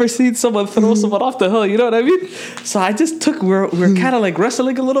 I never seen someone throw someone off the hill, you know what I mean? So I just took, we were kind of like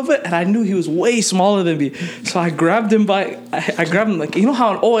wrestling a little bit, and I knew he was way smaller than me. So I grabbed him I grabbed him like, you know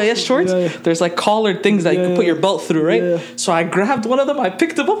how in OAS shorts, there's like collared things that you can put your belt through, right? Yeah. So I grabbed one of them, I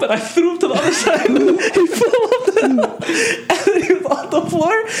picked him up, and I threw him to the other side. He fell off the hill, and then he was on the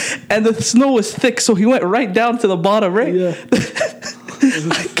floor, and the snow was thick, so he went right down to the bottom, right? Yeah.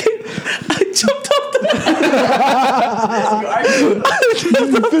 I jumped up the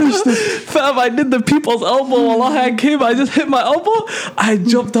time I did the people's elbow, Allah, I came, I just hit my elbow, I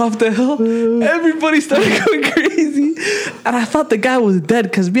jumped off the hill. Everybody started going crazy. And I thought the guy was dead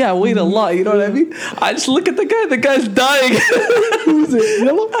because me, I weighed a lot, you know what I mean? I just look at the guy's dying. Who is it?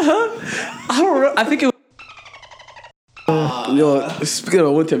 Yellow? I don't know. I think it was. Yo, speaking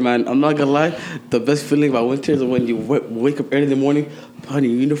about winter, man, I'm not gonna lie. The best feeling about winter is when you wake up early in the morning, put on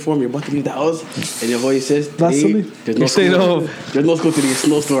your uniform, you're about to leave the house, and your voice says, That's "Today, something. there's no You're staying school. home. There's no school today.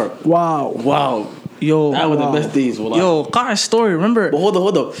 Snowstorm." Wow. Wow, Yo, that was the best days. Wallah. yo, car story, remember? But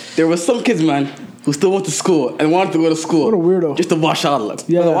hold up. There were some kids, man, who still went to school and wanted to go to school. What a weirdo. Just to wash out.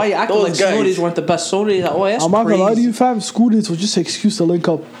 Yeah. Why you acting Those like snow guys. days weren't the best? Snow days at OIS, I'm not gonna lie to crazy. you, fam. School days was just an excuse to link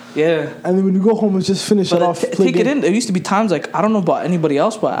up. Yeah. And then when you go home, it's just finish it But off. play take it game. in. There used to be times like, I don't know about anybody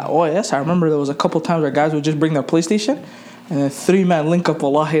else, but at OIS, I remember there was a couple times where guys would just bring their PlayStation and then 3-man link up,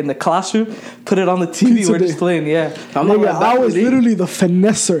 wallahi, in the classroom, put it on the TV, Pizza we're day. just playing, yeah. I'm not Nigga, gonna back I in was the day. literally the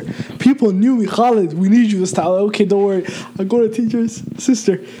finesser. People knew me, Khalid. We need you this time. Like, okay, don't worry. I go to teachers,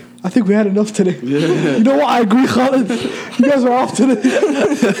 sister. I think we had enough today. You know what? I agree, Khalid. You guys are off today.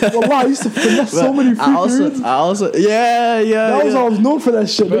 Wallah, I used to finesse so many free periods. I also, yeah. That was yeah. I was known for that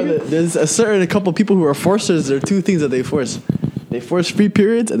shit. Brother, Nigga. there's a couple people who are forcers. There are two things that they force. They force free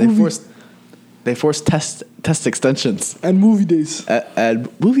periods and they force test extensions. And movie days. And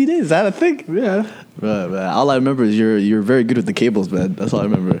movie days, is that a thing? Yeah. Right. All I remember is you're very good with the cables, man. That's all I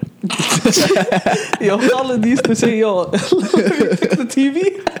remember. Yo, Khalid used to say, yo, the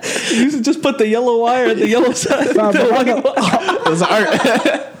TV, he used to just put the yellow wire at the yellow side. Fam, the I white got- wire. It's art.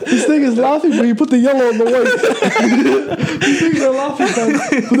 This thing is laughing, but you put the yellow on the white. These things are laughing, fam.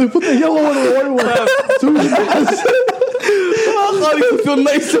 But they put the yellow on the white one. So it was best. Khalid would feel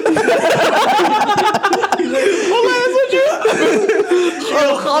nice.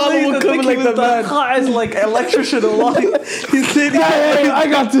 Yo, Khalid would used to come think like he was the man. guy's like electrician a lot. He said, Hey, I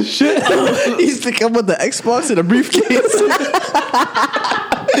got this shit. He used to come with the Xbox in a briefcase.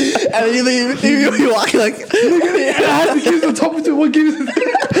 And you walk like I had the kids to talk me to what game is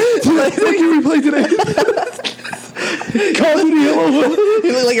it? What game we play today? Call of Duty Yellow.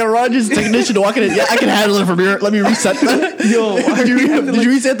 you look like a Rogers technician walking in. Yeah, I can handle it from here. Let me reset that. yo, did you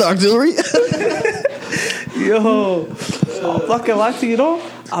reset the auxiliary? yo. I'm not gonna lie to you,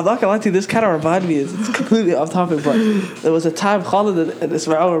 I'm not gonna lie to you, this kind of reminded me, it's completely off topic, but there was a time, Khalid, and this,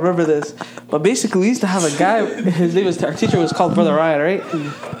 I don't remember this, but basically we used to have a guy, his name was, our teacher was called Brother Ryan, right?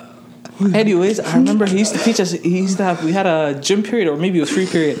 Anyways, I remember he used to teach us, we had a gym period, or maybe it was free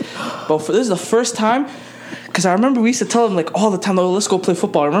period, but this is the first time, because I remember we used to tell him like all the time, oh, let's go play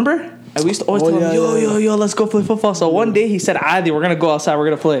football, remember? And we used to always tell him, yo, let's go play football. So one day he said, Adi, we're going to go outside, we're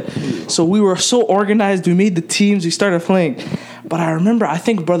going to play. So we were so organized, we made the teams, we started playing. But I remember, I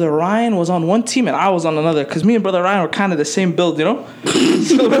think Brother Ryan was on one team and I was on another, because me and Brother Ryan were kind of the same build, you know?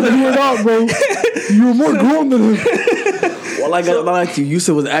 You were not, bro. You were more grown than him. Well, I got like you.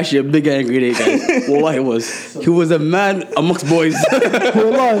 Yusuf was actually a big angry day guy. Wallah, he was. He was a man amongst boys.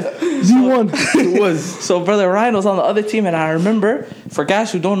 Wallah, Z1. He was. So Brother Ryan was on the other team, and I remember, for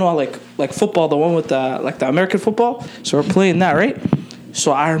guys who don't know like football, the one with the American football, so we're playing that, right?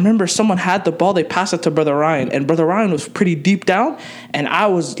 So I remember someone had the ball, they passed it to Brother Ryan, and Brother Ryan was pretty deep down, and I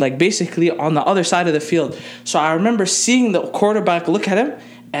was like basically on the other side of the field. So I remember seeing the quarterback look at him,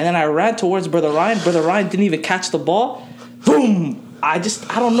 and then I ran towards Brother Ryan. Brother Ryan didn't even catch the ball. Boom! I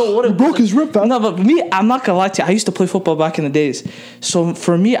don't know what it was. broke his rib, man. No, but me, I'm not gonna lie to you. I used to play football back in the days. So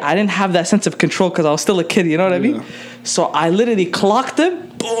for me, I didn't have that sense of control because I was still a kid, you know what I mean? So I literally clocked him.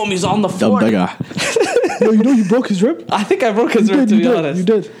 Boom, he's on the floor. Yo, you know you broke his rib? I think I broke his rib, to be honest. You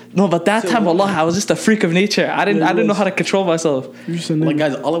did. No, but that time, Allah, I was just a freak of nature. I didn't know how to control myself. You just a Like nigga.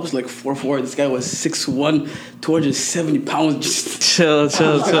 guys, all of us like 4'4". This guy was 6'1", 270 pounds. Just Chill. I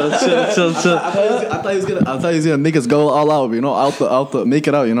thought he was gonna make us go all out, you know, out the make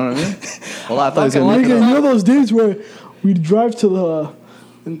it out, you know what I mean? Well, I thought he was gonna make Nigga, it you out. know those days where we'd drive to the,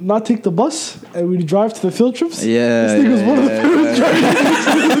 not take the bus, and we'd drive to the field trips? Yeah. This nigga was one of the first drivers.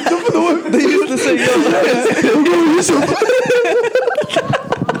 They used to say, yo,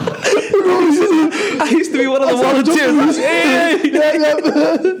 I used to be one of the volunteers. Hey.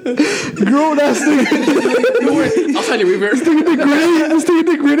 Grown ass nigga. I'll send you reverse. This nigga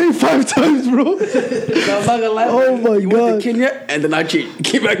did grenade 5 times, bro. I'm not gonna lie. Oh my You went God. to Kenya and then I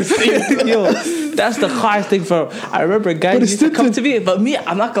came back to see you. Yo, that's the hardest thing for. I remember guys But it's used to come still- to me, but me,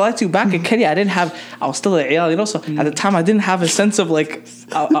 I'm not gonna lie to you. Back in Kenya, I was still an AL, you know. So at the time, I didn't have a sense of like,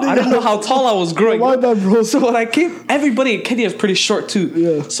 I didn't know how tall I was growing. My bad, bro. So when I came, everybody in Kenya is pretty short too.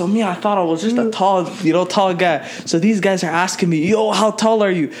 Yeah. So me, I thought I was just a tall guy. So these guys are asking me, yo, how tall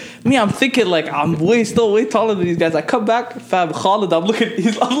are you? Me, I'm thinking like I'm way taller than these guys. I come back, fam, Khalid. I'm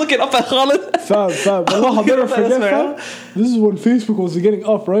looking up at Khalid. Fam. Allah, I'll never forget, fam. This is when Facebook was getting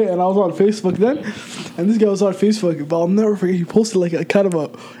up, right? And I was on Facebook then, and this guy was on Facebook. But I'll never forget. He posted like a kind of a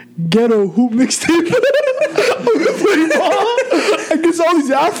ghetto hoop mixtape. Playing ball against all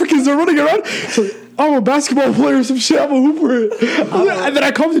these Africans are running around. So I'm a basketball player or some shit. I'm a hooper. And then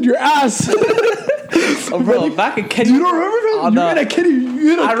I come to your ass. Bro, back in Kenya. Do you don't remember that? You at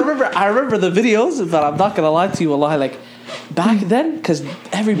Kenya. I remember the videos, but I'm not gonna lie to you, Allah. Like back then, because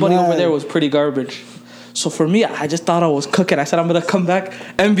everybody over there was pretty garbage. So for me, I just thought I was cooking. I said I'm gonna come back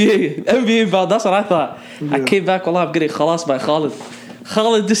NBA bound. That's what I thought. I came back, Allah, I'm getting khalas by Khalid.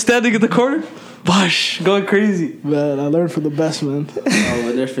 Khalid just standing in the corner, bosh, going crazy. Man, I learned from the best, man.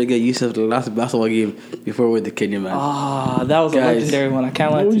 I'll never forget Yusuf, the last basketball game before we went to Kenya, man. That was a Guys. legendary one. I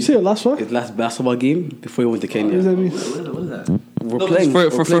can't lie What to did you you. say? Last one? His last basketball game before we went to Kenya. What does that mean? What is that? We're No, playing for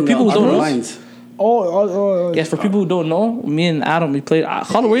people who on don't our know. lines. Oh. Yes, for people who don't know, me and Adam, we played.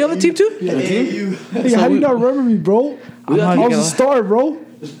 Khalid, were you on the team too? Hey, how do you not remember me, bro? I'm not I was gonna- a star, bro.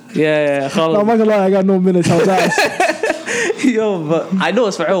 Yeah, Khalid. No, I'm not gonna lie, I got no minutes. How's that? Yo, but I know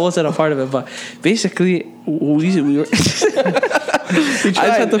Ismail wasn't a part of it, but basically we were. I just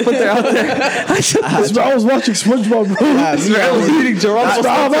had to put that out there. I was watching SpongeBob, bro. Ismail was eating Geronimo.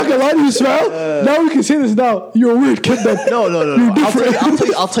 I'm not gonna lie to you, Ismail. Now we can say this now. You're a weird kid, then. No.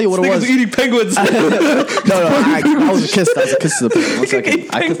 I'll tell you what it Niggas was. eating penguins. I was a kiss. I was a kiss to the pig. 1 second.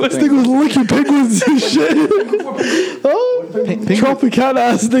 I kissed the This nigga was licking penguins and shit. Tropicana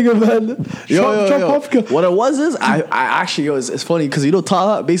ass nigga, man. Tropica. What it was is I actually it's funny because you know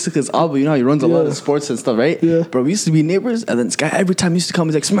Taha basically is Abu, you know how he runs a lot of sports and stuff, right? Yeah. Bro, we used to be neighbors, and then this guy every time he used to come,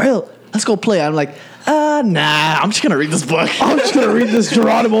 he's like, Ismail, let's go play. I'm like, nah, I'm just gonna read this book. I'm just gonna read this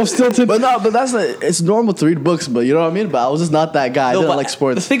Geronimo Stilton. But that's it's normal to read books, but you know what I mean. But I was just not that guy. I didn't like The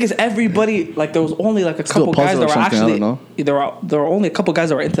sports. thing is, everybody like there was only like a do a couple guys puzzle that or were something, I actually don't there were only a couple guys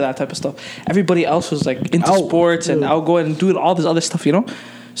that were into that type of stuff. Everybody else was like into Out. sports and outgoing and doing all this other stuff, you know.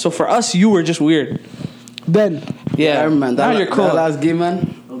 So for us, you were just weird. Then, Yeah, I remember, man. Now you're cool. That last game,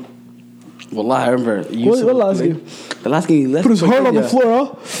 man. Wallah, I remember. what last game? The last game he left. put his for heart on the Kenya.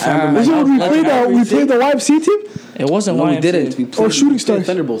 floor, huh? I remember. Is it when we played Everything. the YMC team? It wasn't No, we YMCA. didn't. We played, Shooting we played Stars.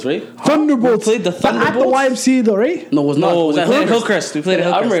 Thunderbolts, right? Thunderbolts. We played the But at the Thunderbolts? YMCA though, right? No, it was not. No, it was we at played at Hillcrest. Hillcrest. We played at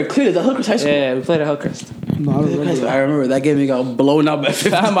I remember Hillcrest. clearly the Hillcrest High School. Yeah, we played at Hillcrest. No, I don't remember. I remember that game. He got blown up by 50.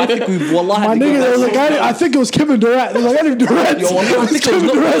 Fam, I think we wallah My had to nigga, go there was back. a guy. I think it was Kevin Durant. There was a guy named Durant. Yo, wallah, I think it was Kevin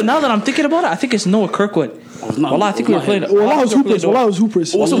Durant. now that I'm thinking about it, I think it's Noah Kirkwood. not- Wallah, I think it we was were not playing. him. Well, I was hoopers. Well, I was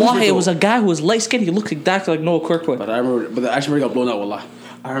hoopers. Wallahi, it was a guy who was light skinned. He looked exactly like Noah Kirkwood. But I remember, I actually got blown out. Wallah.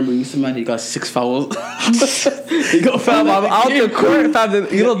 I remember Yusuf, man. He got 6 fouls. He got Fam, I'm out the court. Fam,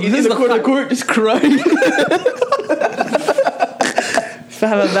 you know, He's this is in the the corner of the court, just crying.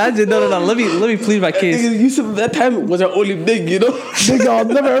 Fam, imagine. No. Let me plead my case. Yusuf at that time was our only big, you know. Nigga, I'll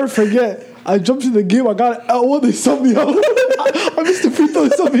never ever forget. I jumped in the game. I got L1. They subbed me out. I missed the free throw.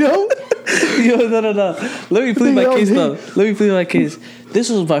 They subbed me out. Yo, no. Let me plead my Nigga, case that though. was Let me plead my case. This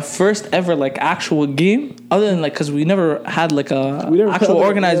was my first ever like actual game, other than like because we never had like a We never actual played,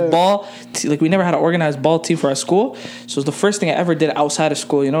 organized yeah. ball. Like we never had an organized ball team for our school. So it was the first thing I ever did outside of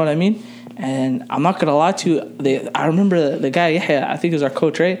school. You know what I mean? And I'm not gonna lie to you. I remember the guy Yahya. I think he was our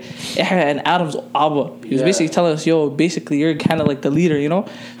coach, right? Yahya and Adam's Abba. He was basically telling us, "Yo, basically you're kind of like the leader, you know.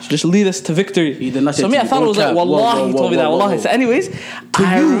 So just lead us to victory." He did not say So me, I to thought you, it was like, don't cap. Wallah, he Whoa, told me whoa, that. whoa, Wallah. whoa. So anyways,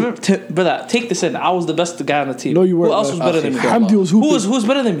 I remember, brother, take this in. I was the best guy on the team. No, you weren't. Who else was better than me? Hamdi was hooping. Who was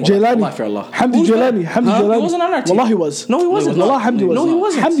better than me? Jailani. for Allah. Hamdi Who's Jailani. better? Hamdi Huh? Jailani. He wasn't on our team. Wallah, he was. No, he wasn't. Wallah, Hamdi was. No, he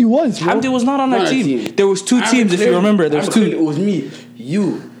wasn't. Hamdi was, bro. Hamdi was not on Not our on our team. team. There was two teams, if you remember. There was two. It was me,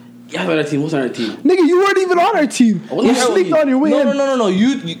 you. Yeah, on our team. What's on our team? Nigga, you weren't even on our team. wasn't You here with sneaked you. on your way in. No.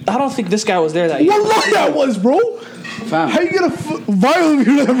 You, I don't think this guy was there that year. Wallah, that was, bro. Fam. How you gonna violate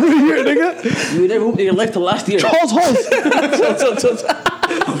me every year, nigga? You never hooped in your life till last year. Charles Halls.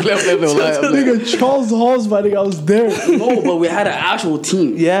 Nigga, Charles Halls, my nigga, I was there. No, but we had an actual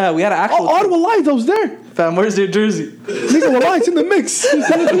team. Yeah, we had an actual. Oh, Ottawa Lions, I was there. Fam, where's your jersey? Nigga, Wallah, it's in the mix.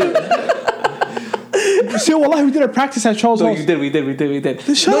 See, Wallah, we did a practice at Charles No, Halls. you did. We did.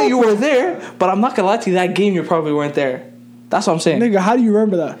 Shut No, up, you bro. were there, but I'm not gonna lie to you. That game, you probably weren't there. That's what I'm saying. Nigga, how do you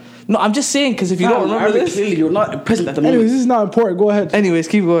remember that? No, I'm just saying because if you don't remember this. clearly you're not present at the Anyways, moment. this is not important. Go ahead. Anyways,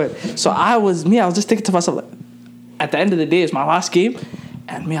 keep going. So I was just thinking to myself, like, at the end of the day, it's my last game,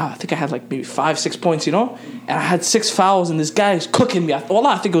 and me, I think I had like maybe 5-6 points, you know, and I had 6 fouls, and this guy is cooking me. I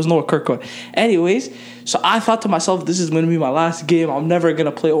think it was Noah Kirkwood. Anyways, so I thought to myself, this is gonna be my last game. I'm never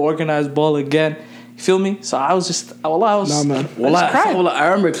gonna play organized ball again. You feel me? So I was just, I was, Nah, man. Wallah, I crying. I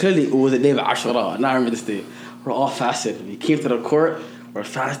remember clearly it was the day of Ashura, and I remember this day. We're all fasted. We came to the court. We're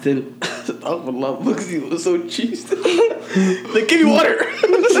fasting. Allah, Bugsy was so cheesed. Like, give me water.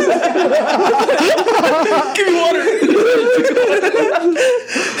 Give me water.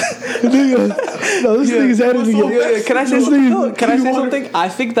 No, this thing is editing it. Can I say something? Can I say something? I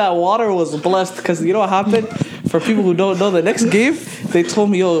think that water was blessed because you know what happened? For people who don't know, the next game they told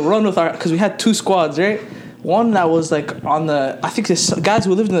me, "Yo, run with our," because we had 2 squads, right? One that was like on the, I think the guys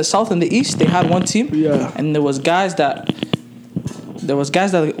who lived in the south and the east, they had one team. Yeah. And there was guys that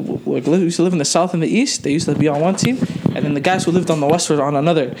like used to live in the south and the east. They used to be on one team, and then the guys who lived on the west were on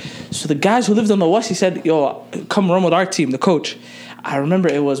another. So the guys who lived on the west, he said, "Yo, come run with our team." The coach, I remember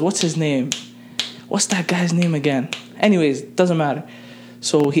it was, what's his name? What's that guy's name again? Anyways, doesn't matter.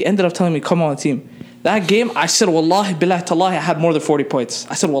 So he ended up telling me, "Come on the team." That game, I said, Wallahi, billahi tallahi, I had more than 40 points.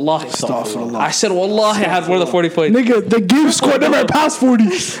 I said, Wallahi. I said, Wallahi, I had more than 40 points. Nigga, the game score never passed 40.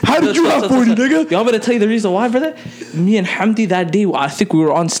 How did you have 40, nigga? You want me to tell you the reason why, brother? Me and Hamdi that day, I think we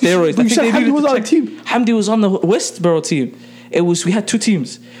were on steroids. You said Hamdi was on a team. Hamdi was on the Westboro team. We had 2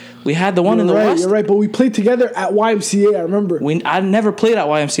 teams. We had the one in the You're right, West. you're right, but we played together at YMCA, I remember. I never played at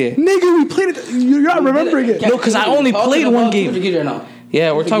YMCA. Nigga, we played it. You're not remembering it. No, because I only played one game. Right now.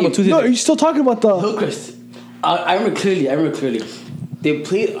 Yeah, we're talking about 2 No, are teams. you still talking about the... Hillcrest. I remember clearly. They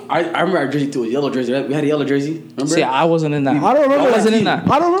played. I remember our jersey too. Yellow jersey. Right? We had a yellow jersey. Remember? See, I wasn't in that. I don't remember I that wasn't in team. that.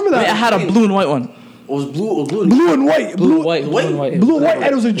 I don't remember that. I had a blue and white one. It was blue. Blue and white. Blue and white. Blue and white. Blue and white, and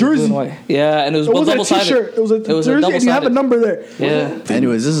it was a Blue jersey. and white. Yeah, and it was It wasn't a double-sided. t-shirt. It was a jersey, and you have a number there. Yeah.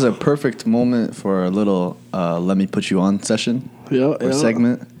 Anyways, this is a perfect moment for a little let me put you on session or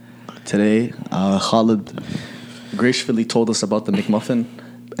segment. Today, Khalid gracefully told us about the McMuffin,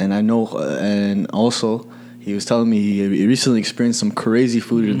 and I know, and also he was telling me he recently experienced some crazy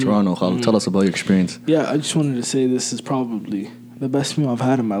food in Toronto. Khalid, tell us about your experience. Yeah, I just wanted to say this is probably the best meal I've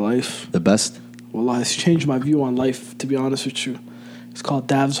had in my life. The best? Wallah, it's changed my view on life, to be honest with you. It's called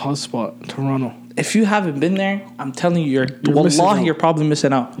Dav's Hotspot in Toronto. If you haven't been there, I'm telling you, missing wallahi, out. you're probably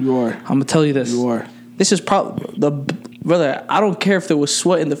missing out. You are. I'm gonna tell you this. You are. This is probably brother. I don't care if there was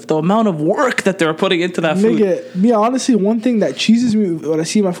sweat in the amount of work that they were putting into that food. Nigga, me honestly, one thing that cheeses me when I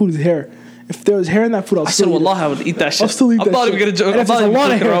see my food is hair. If there was hair in that food, I said, wallahi, I would eat that shit. I'll still eat that I'm not shit. even gonna joke. And I'm if not there's a even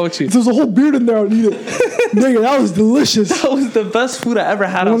lot of joking hair, around with you. if there's a whole beard in there, I would eat it. Nigga, that was delicious. That was the best food I ever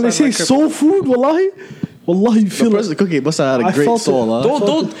had. When they outside my say crib. soul food, wallahi, you The feel person it. cooking must have had I a great felt soul, it. huh?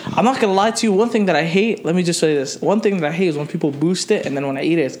 Don't. I'm not gonna lie to you. One thing that I hate. Let me just say this. One thing that I hate is when people boost it, and then when I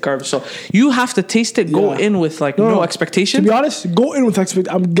eat it, it's garbage. So you have to taste it. Go Yeah. in with like no expectation. To be honest, go in with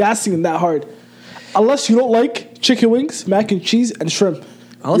expectation. I'm gassing it that hard. Unless you don't like chicken wings, mac and cheese, and shrimp.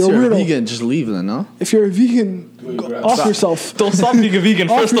 Unless you're a weirdo. vegan, just leave then, no? If you're a vegan, off yourself. Don't stop being a vegan.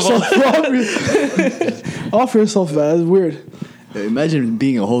 Off First of all. yourself. Off yourself, man. It's weird. Imagine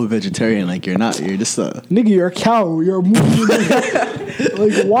being a whole vegetarian, like you're not, you're just a... Nigga, you're a cow. You're a movie.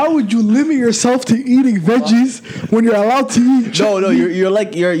 Like, why would you limit yourself to eating veggies when you're allowed to eat? No, you're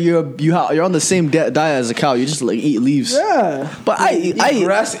like you're on the same diet as a cow. You just like eat leaves. Yeah, But I Eat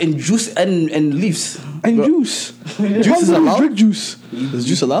grass and juice and leaves. and juice. Juice is allowed? Drink juice. Is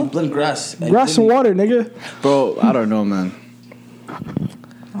juice allowed? Blend grass. Grass and water, nigga. Bro, I don't know, man.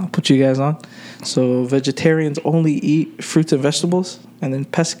 I'll put you guys on. So vegetarians only eat fruits and vegetables, and then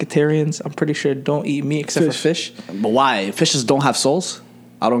pescatarians, I'm pretty sure, don't eat meat except for fish. But why? Fishes don't have souls?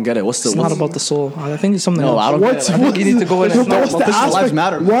 I don't get it. What's the? It's not about the soul. I think it's something No, else. I don't What's, get it. think you need to go in and what's know the about this. aspect? Lives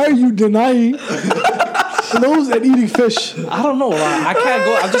matter. Why are you denying those and eating fish? I don't know. I can't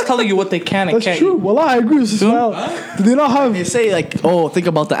go. I'm just telling you what they can and That's can't true. eat. Well, I agree with Ismail. Do they not have? They say like, oh, think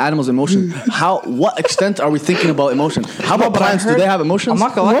about the animal's emotion. What extent are we thinking about emotion? How about but I plants? Do heard- they have emotions? I'm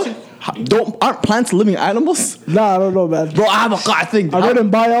not gonna lie What? to you. Aren't plants living animals? Nah, I don't know, man. Bro, I have a god thing. I read in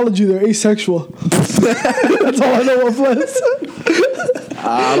biology they're asexual. That's all I know about plants.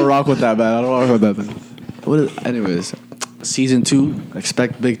 I don't rock with that, man. I don't rock with that. Anyways, season 2.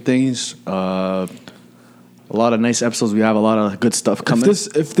 Expect big things. A lot of nice episodes. We have a lot of good stuff coming.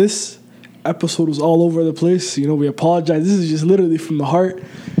 If this episode was all over the place, we apologize. This is just literally from the heart.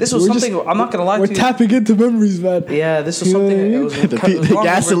 This was We're something. I'm not gonna lie We're to you. tapping into memories, man. Yeah, this was You know something. what I mean? It was the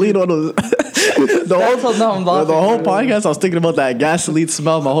gasoline one was the whole podcast. I was thinking about that gasoline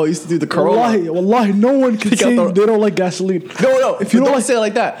smell. My whole used to do the Corolla. Wallahi, no one can Pick out say the- they don't like gasoline. No. If you don't like- say it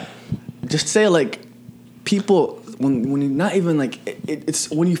like that, just say like people when you're not even like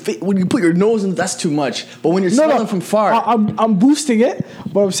it's when you put your nose in, that's too much. But when you're smelling from far, I'm boosting it,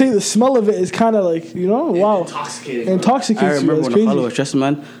 but I'm saying the smell of it is kind of like wow, Intoxicating. intoxicates I you. remember It's when crazy. Apollo was stressing,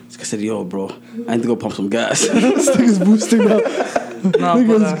 man. This guy said, "Yo, bro, I need to go pump some gas." This thing is boosting now.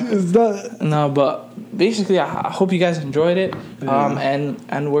 No, That. no, but basically, I hope you guys enjoyed it.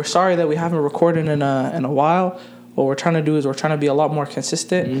 And we're sorry that we haven't recorded in a while. what we're trying to do is we're trying to be a lot more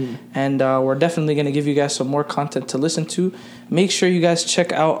consistent, and we're definitely going to give you guys some more content to listen to. Make sure you guys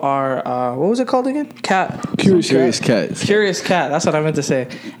check out our what was it called again? Curious Cat. Curious Cat. That's what I meant to say.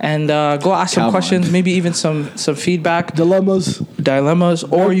 And go ask some questions, maybe even some feedback, Dilemmas.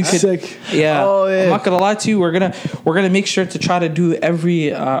 or you could. Sick. Yeah. Oh, yeah. I'm not gonna lie to you. We're gonna make sure to try to do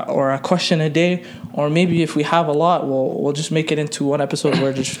every or a question a day, or maybe if we have a lot, we'll just make it into one episode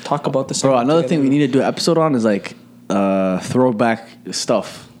where just talk about this. Bro, another thing we need to do an episode on is like throwback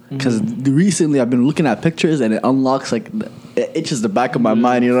stuff. Because recently I've been looking at pictures and it unlocks like it itches the back of my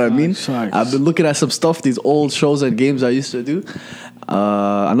mind. You know what I mean? Facts. I've been looking at some stuff, these old shows and games I used to do.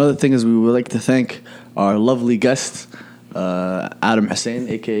 Another thing is we would like to thank our lovely guest, Adam Hussein,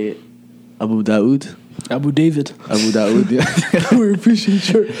 aka Abu Daoud. Abu David. Abu Daoud, yeah. We appreciate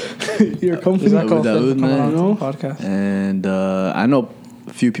your company. Abu Daoud, man. No? Podcast. And I know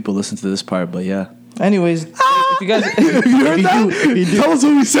a few people listen to this part, but yeah. Anyways, if you guys, You heard that? Tell us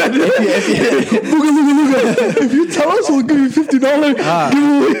what we said. If you tell us, we'll give you $50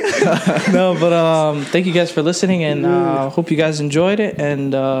 giveaway. no, but thank you guys for listening, and hope you guys enjoyed it,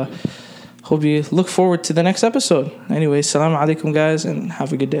 and hope you look forward to the next episode. Anyways, salam alaikum, guys, and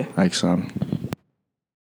have a good day. Thanks, son.